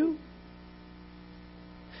happened to you?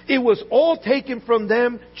 It was all taken from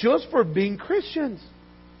them just for being Christians.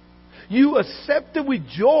 You accepted with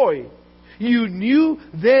joy. You knew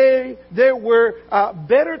there were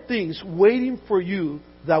better things waiting for you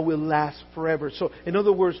that will last forever. So, in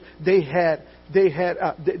other words, they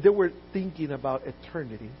were thinking about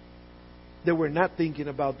eternity. They were not thinking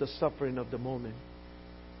about the suffering of the moment.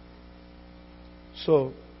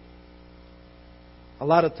 So, a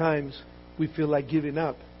lot of times we feel like giving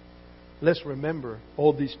up. Let's remember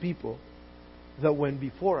all these people that went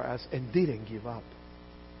before us and didn't give up.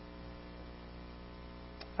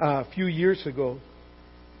 A few years ago,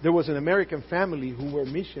 there was an American family who were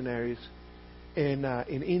missionaries in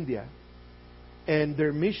India. And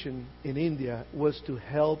their mission in India was to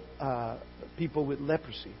help people with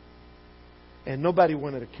leprosy. And nobody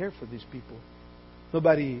wanted to care for these people.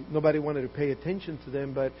 Nobody wanted to pay attention to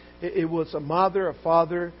them. But it was a mother, a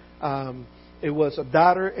father, it was a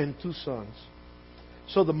daughter and two sons.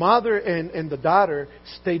 So the mother and the daughter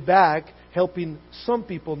stayed back helping some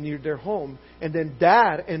people near their home. And then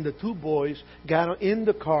Dad and the two boys got in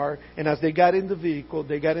the car. And as they got in the vehicle,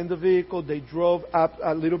 they drove up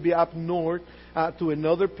a little bit up north to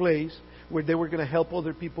another place where they were going to help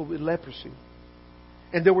other people with leprosy.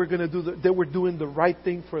 And they were doing the right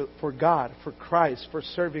thing for God, for Christ, for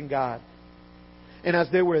serving God. And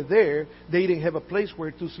as they were there, they didn't have a place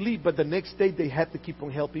where to sleep. But the next day they had to keep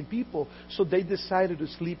on helping people. So they decided to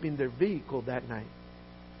sleep in their vehicle that night.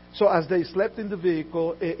 So as they slept in the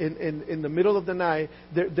vehicle, in the middle of the night,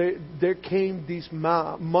 there came this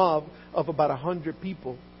mob of about 100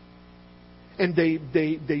 people. And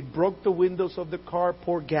they broke the windows of the car,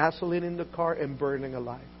 poured gasoline in the car, and burned them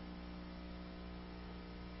alive.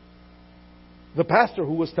 The pastor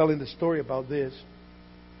who was telling the story about this,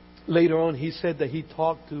 later on, he said that he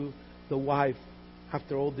talked to the wife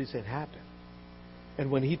after all this had happened.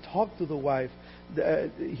 And when he talked to the wife,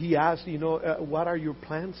 he asked, what are your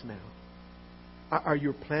plans now? Are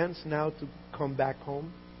your plans now to come back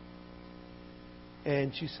home?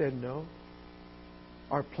 And she said, no.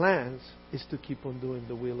 Our plans is to keep on doing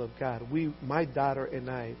the will of God. My daughter and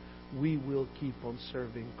I, we will keep on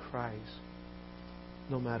serving Christ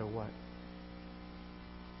no matter what.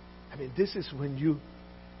 I mean, this is when you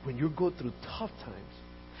go through tough times.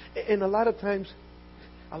 And a lot of times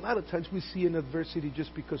we see an adversity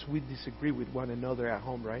just because we disagree with one another at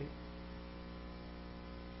home, right?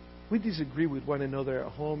 We disagree with one another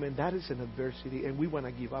at home, and that is an adversity, and we want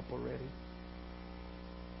to give up already.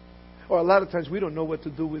 Or a lot of times we don't know what to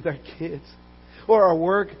do with our kids. Or our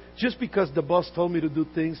work, just because the boss told me to do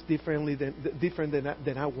things different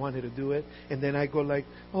than I wanted to do it, and then I go like,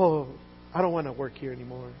 oh, I don't want to work here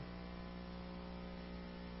anymore.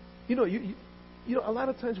 A lot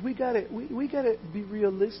of times we gotta be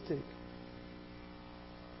realistic.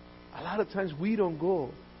 A lot of times we don't go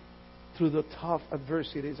through the tough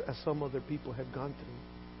adversities as some other people have gone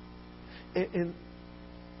through.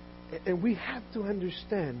 And we have to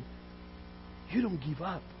understand, you don't give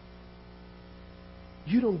up.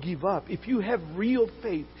 You don't give up. If you have real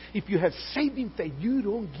faith, if you have saving faith, you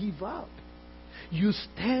don't give up. You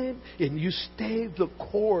stand and you stay the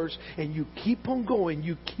course and you keep on going.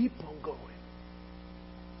 You keep on going.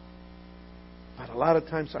 But a lot of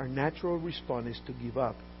times our natural response is to give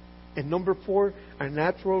up. And number 4, our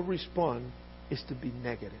natural response is to be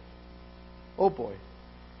negative. Oh boy.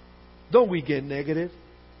 Don't we get negative?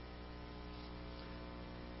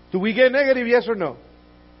 Do we get negative, yes or no?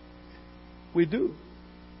 We do.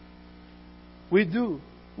 We do.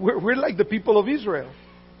 We're like the people of Israel.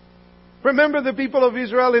 Remember the people of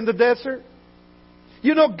Israel in the desert?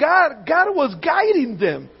 God was guiding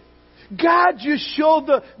them. God just showed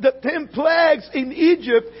the 10 plagues in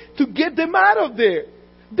Egypt to get them out of there.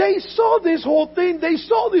 They saw this whole thing. They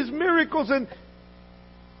saw these miracles. And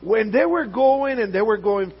when they were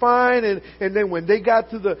going fine, and then when they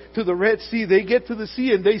got to the Red Sea, they get to the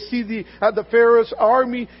sea and they see the Pharaoh's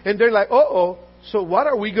army, and they're like, uh-oh, so what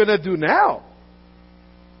are we going to do now?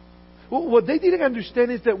 Well, what they didn't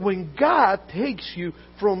understand is that when God takes you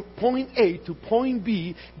from point A to point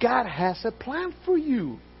B, God has a plan for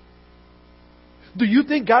you. Do you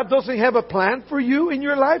think God doesn't have a plan for you in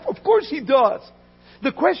your life? Of course He does.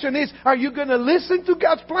 The question is, are you going to listen to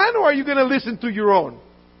God's plan or are you going to listen to your own?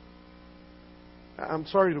 I'm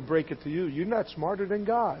sorry to break it to you. You're not smarter than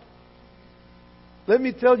God. Let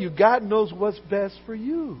me tell you, God knows what's best for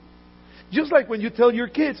you. Just like when you tell your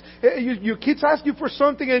kids, your kids ask you for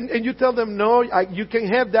something and you tell them, no, you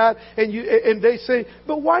can't have that. And they say,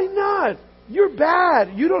 but why not? You're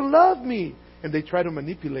bad. You don't love me. And they try to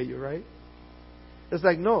manipulate you, right? It's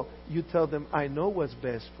like, no, you tell them, I know what's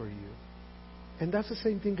best for you. And that's the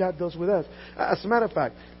same thing God does with us. As a matter of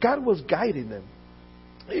fact, God was guiding them.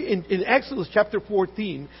 In Exodus chapter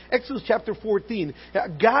 14,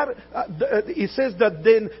 God, it says that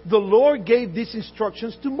then the Lord gave these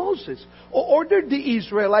instructions to Moses. Ordered the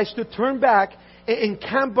Israelites to turn back and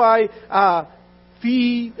camp by I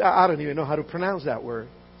don't even know how to pronounce that word.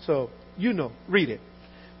 So, read it.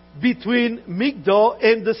 Between Migdol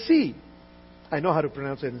and the sea. I know how to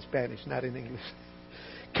pronounce it in Spanish, not in English.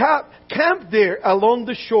 Camp there along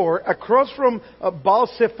the shore, across from Baal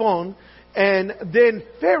Zephon, and then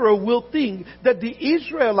Pharaoh will think that the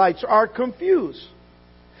Israelites are confused.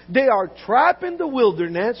 They are trapped in the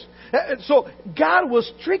wilderness. So God was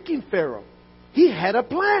tricking Pharaoh. He had a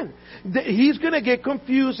plan. He's going to get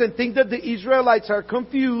confused and think that the Israelites are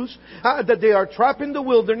confused, that they are trapped in the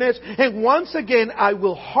wilderness. And once again, I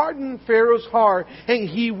will harden Pharaoh's heart and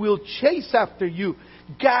he will chase after you.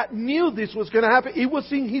 God knew this was going to happen. It was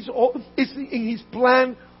in his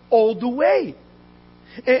plan all the way.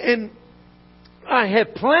 And I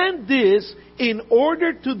had planned this in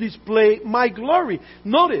order to display my glory.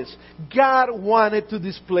 Notice, God wanted to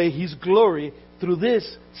display His glory through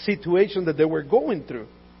this situation that they were going through.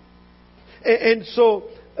 And so,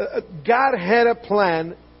 God had a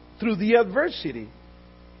plan through the adversity.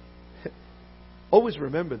 Always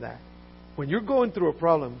remember that. When you're going through a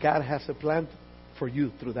problem, God has a plan for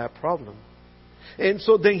you through that problem. And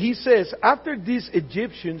so then He says, after these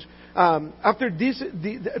Egyptians, the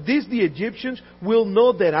Egyptians will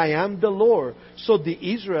know that I am the Lord. So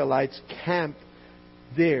the Israelites camped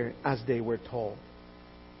there as they were told.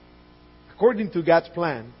 According to God's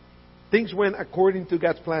plan. Things went according to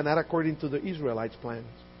God's plan, not according to the Israelites' plans.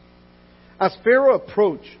 As Pharaoh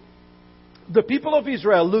approached, the people of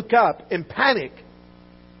Israel look up and panic.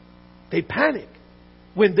 They panic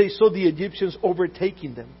when they saw the Egyptians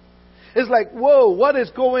overtaking them. It's like, whoa, what is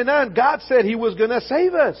going on? God said He was going to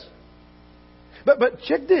save us. But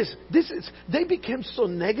check this. They became so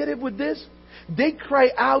negative with this. They cry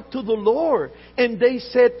out to the Lord. And they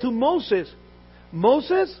said to Moses,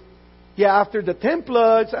 after the 10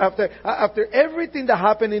 plagues, after everything that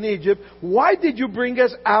happened in Egypt, why did you bring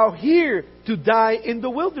us out here to die in the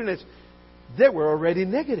wilderness? They were already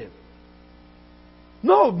negative.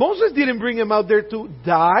 No, Moses didn't bring them out there to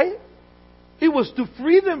die. It was to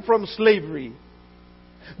free them from slavery.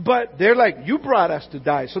 But they're like, you brought us to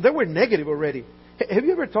die. So they were negative already. Have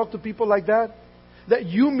you ever talked to people like that? That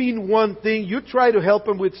you mean one thing, you try to help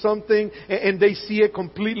them with something, and they see it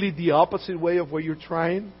completely the opposite way of what you're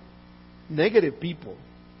trying? Negative people.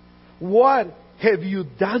 What have you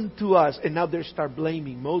done to us? And now they start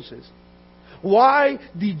blaming Moses. Why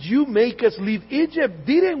did you make us leave Egypt?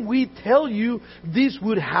 Didn't we tell you this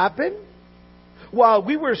would happen while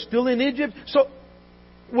we were still in Egypt? So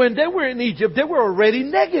when they were in Egypt, they were already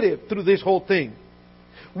negative through this whole thing.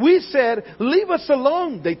 We said, leave us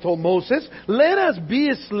alone, they told Moses. Let us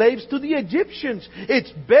be slaves to the Egyptians.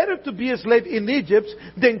 It's better to be a slave in Egypt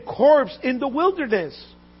than corpse in the wilderness.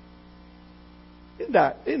 Isn't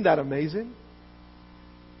that amazing?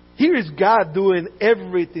 Here is God doing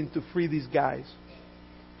everything to free these guys.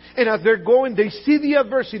 And as they're going, they see the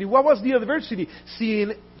adversity. What was the adversity?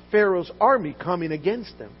 Seeing Pharaoh's army coming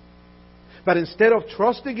against them. But instead of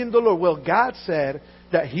trusting in the Lord, God said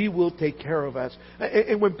that He will take care of us.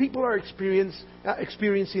 And when people are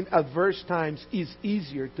experiencing adverse times, it's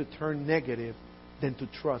easier to turn negative than to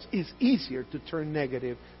trust. It's easier to turn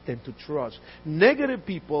negative than to trust. Negative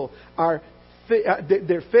people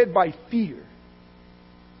they're fed by fear.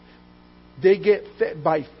 They get fed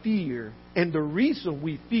by fear. And the reason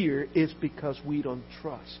we fear is because we don't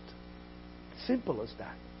trust. Simple as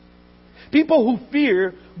that. People who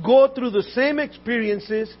fear go through the same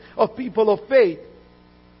experiences of people of faith.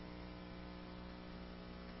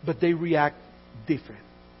 But they react different.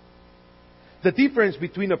 The difference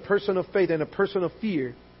between a person of faith and a person of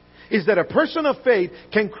fear is that a person of faith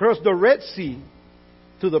can cross the Red Sea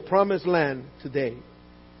to the promised land today.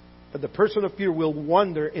 But the person of fear will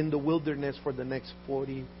wander in the wilderness for the next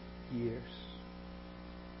 40 years.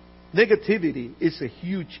 Negativity is a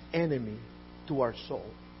huge enemy to our soul.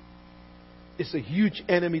 It's a huge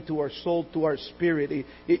enemy to our soul, to our spirit.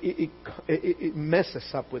 It messes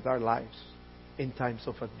up with our lives in times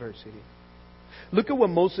of adversity. Look at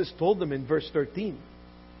what Moses told them in verse 13.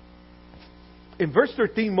 In verse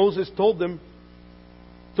 13, Moses told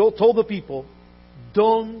the people,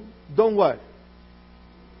 don't what?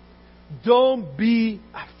 Don't be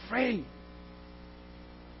afraid.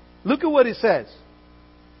 Look at what it says.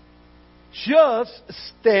 Just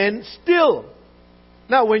stand still.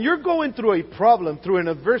 Now, when you're going through a problem, through an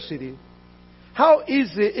adversity, how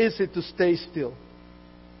easy is it to stay still?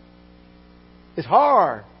 It's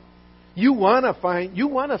hard. You want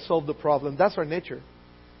to solve the problem. That's our nature.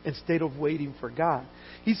 Instead of waiting for God.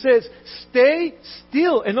 He says, stay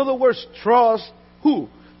still. In other words, trust who?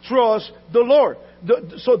 Trust the Lord.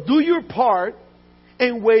 So do your part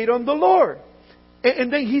and wait on the Lord.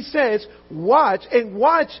 And then he says, watch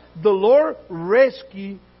the Lord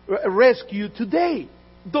rescue today.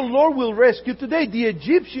 The Lord will rescue today. The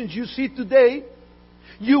Egyptians you see today,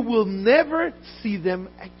 you will never see them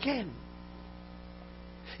again.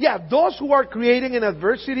 Yeah, those who are creating an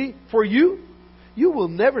adversity for you, you will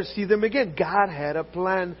never see them again. God had a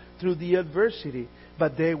plan through the adversity,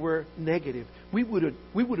 but they were negative. We would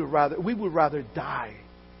rather die.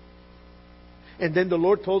 And then the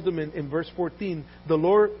Lord told them in verse 14, the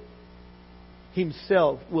Lord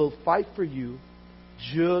Himself will fight for you.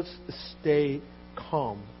 Just stay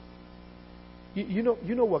calm. You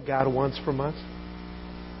know what God wants from us?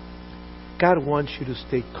 God wants you to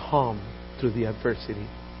stay calm through the adversity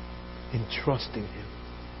and trusting Him.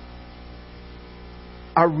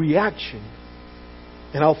 Our reaction,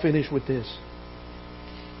 and I'll finish with this.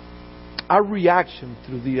 Our reaction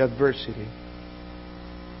through the adversity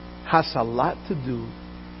has a lot to do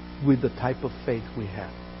with the type of faith we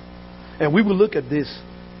have. And we will look at this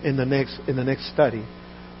in the next study.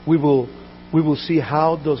 We will see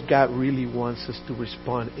how does God really wants us to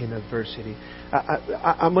respond in adversity.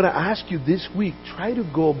 I'm going to ask you this week, try to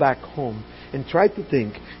go back home and try to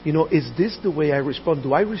think, is this the way I respond?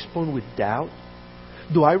 Do I respond with doubt?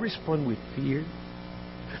 Do I respond with fear?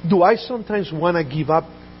 Do I sometimes want to give up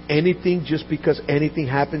anything just because anything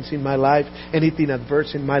happens in my life, anything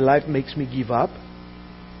adverse in my life makes me give up?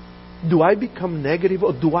 Do I become negative,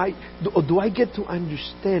 or do I get to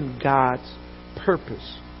understand God's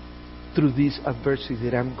purpose through this adversity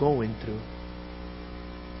that I'm going through?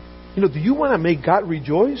 Do you want to make God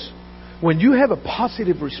rejoice? When you have a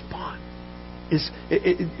positive response,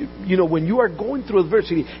 when you are going through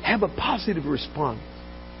adversity, have a positive response.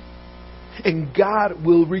 And God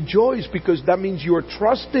will rejoice, because that means you are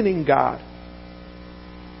trusting in God.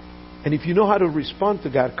 And if you know how to respond to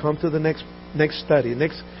God, come to the next study,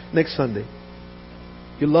 next Sunday.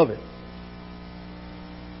 You'll love it.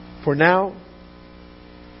 For now,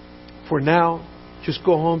 just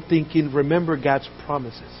go home thinking, remember God's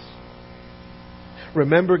promises.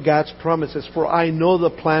 Remember God's promises. For I know the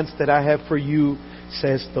plans that I have for you,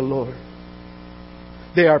 says the Lord.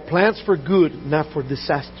 They are plans for good, not for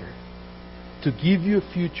disaster, to give you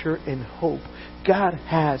a future and hope. God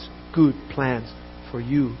has good plans for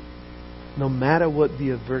you, no matter what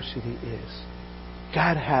the adversity is.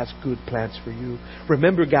 God has good plans for you.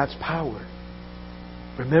 Remember God's power.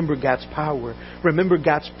 Remember God's power. Remember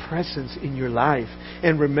God's presence in your life.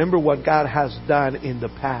 And remember what God has done in the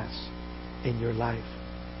past in your life.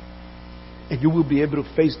 And you will be able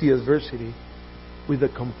to face the adversity with a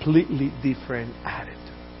completely different attitude.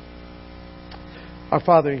 Our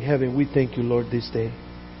Father in heaven, we thank you, Lord, this day.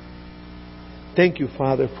 Thank you,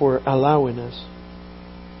 Father, for allowing us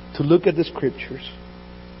to look at the Scriptures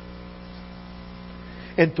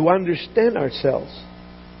and to understand ourselves.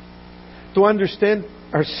 To understand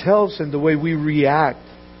ourselves and the way we react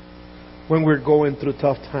when we're going through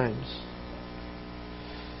tough times.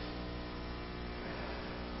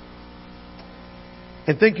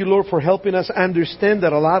 And thank you, Lord, for helping us understand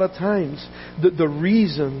that a lot of times the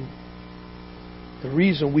reason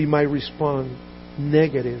we might respond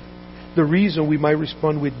negative, the reason we might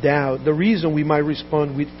respond with doubt, the reason we might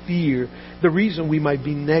respond with fear, the reason we might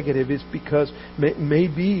be negative is because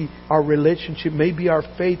maybe our relationship, maybe our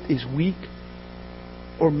faith is weak,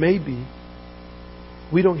 or maybe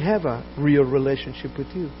we don't have a real relationship with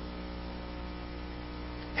you.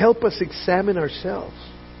 Help us examine ourselves.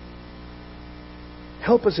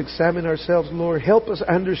 Help us examine ourselves, Lord. Help us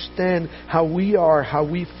understand how we are, how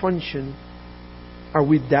we function. Are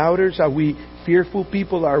we doubters? Are we fearful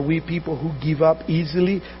people? Are we people who give up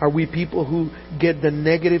easily? Are we people who get the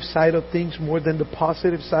negative side of things more than the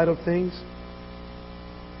positive side of things?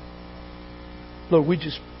 Lord,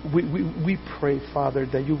 we pray, Father,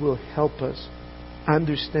 that you will help us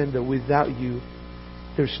understand that without you,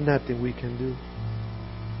 there's nothing we can do.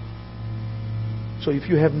 So if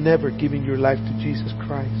you have never given your life to Jesus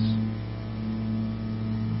Christ,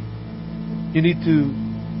 you need to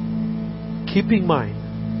keep in mind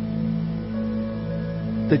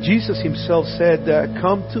That Jesus Himself said,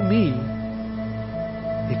 come to me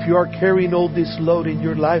if you are carrying all this load in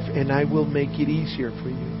your life, and I will make it easier for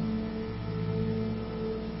you.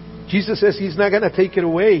 Jesus says He's not going to take it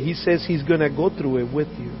away. He says He's going to go through it with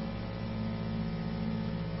you.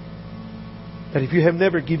 That if you have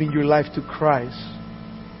never given your life to Christ,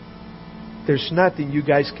 there's nothing you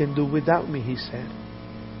guys can do without me, He said.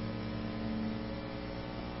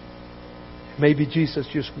 Maybe Jesus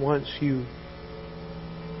just wants you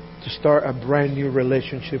to start a brand new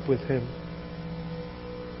relationship with Him.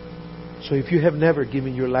 So if you have never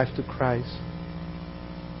given your life to Christ,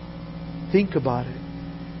 think about it.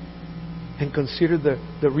 And consider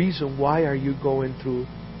the reason why are you going through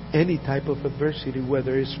any type of adversity,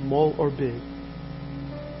 whether it's small or big.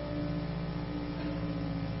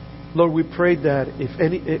 Lord, we pray that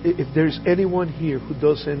if there's anyone here who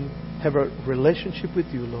doesn't have a relationship with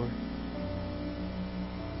you, Lord,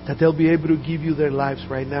 that they'll be able to give you their lives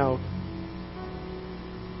right now.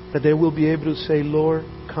 That they will be able to say, Lord,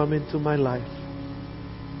 come into my life.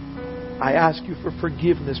 I ask you for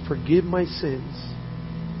forgiveness. Forgive my sins.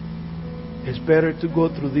 It's better to go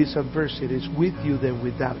through these adversities with you than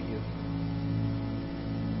without you.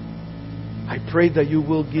 I pray that you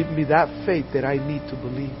will give me that faith that I need to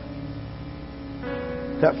believe.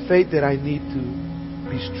 That faith that I need to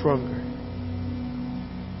be stronger.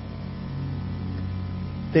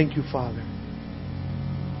 Thank you, Father.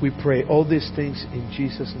 We pray all these things in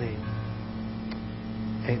Jesus' name.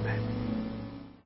 Amen.